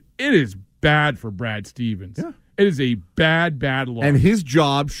slice it. It is bad for Brad Stevens. Yeah. It is a bad loss. And his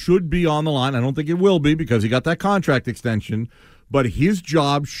job should be on the line. I don't think it will be because he got that contract extension, but his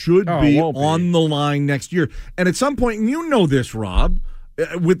job should be on the line next year. And at some point, and you know this, Rob,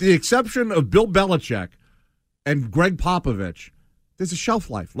 with the exception of Bill Belichick and Greg Popovich, there's a shelf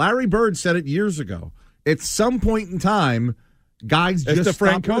life. Larry Bird said it years ago. At some point in time, guys it's just the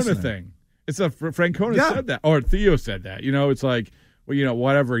stop Francona listening. Thing. It's a Francona said that, or Theo said that. You know, it's like, well, you know,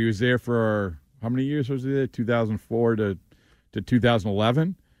 whatever. He was there for how many years was he there? 2004 to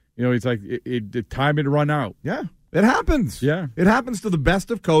 2011. You know, it's like the time had run out. Yeah, it happens. Yeah, it happens to the best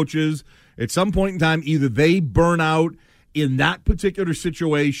of coaches. At some point in time, either they burn out in that particular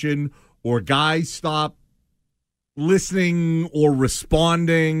situation, or guys stop listening or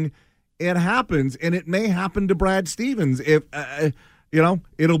responding. It happens, and it may happen to Brad Stevens. If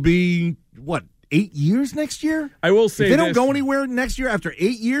it'll be what, 8 years next year? I will say if they don't go anywhere next year after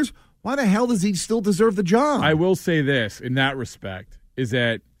 8 years, why the hell does he still deserve the job? I will say this in that respect, is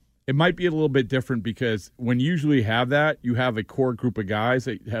that it might be a little bit different, because when you usually have that, you have a core group of guys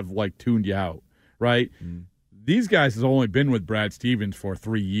that have like tuned you out, right? These guys have only been with Brad Stevens for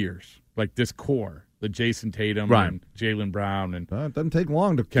 3 years, like this core, the Jason Tatum and Jaylen Brown. And it doesn't take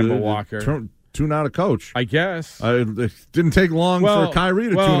long to Kemba Walker. Tune out a coach. I guess. It didn't take long for Kyrie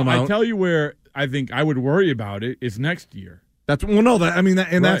to tune him out. I tell you where I think I would worry about it is next year. That's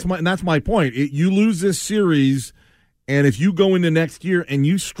my point. You lose this series, and if you go into next year and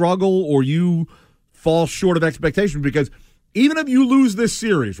you struggle or you fall short of expectations, because even if you lose this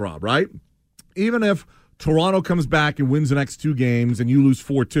series, Rob, right? Even if Toronto comes back and wins the next 2 games and you lose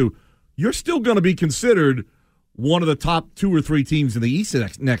 4-2, you're still going to be considered one of the top 2 or 3 teams in the East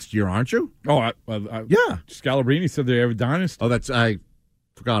next year, aren't you? Oh, yeah. Scalabrini said they have a dynasty. Oh, I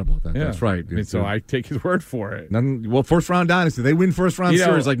forgot about that. Yeah. That's right. I mean, so I take his word for it. First-round dynasty. They win first-round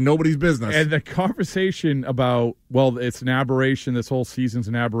series like nobody's business. And the conversation about, well, it's an aberration, this whole season's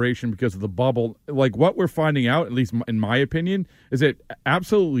an aberration because of the bubble, like what we're finding out, at least in my opinion, is that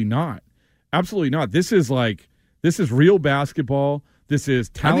absolutely not. Absolutely not. This is real basketball. This is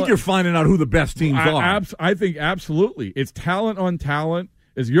talent. I think you're finding out who the best teams are. I think absolutely. It's talent on talent.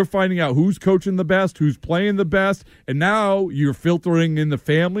 As you're finding out who's coaching the best, who's playing the best, and now you're filtering in the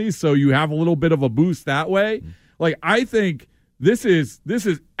families, so you have a little bit of a boost that way. Like, I think this is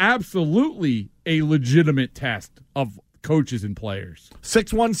absolutely a legitimate test of coaches and players.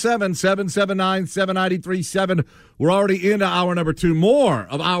 617-779-7937. We're already into hour number 2. More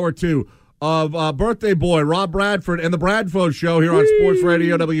of hour 2 of Birthday Boy Rob Bradford and the Bradford Show here on Sports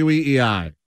Radio WEEI.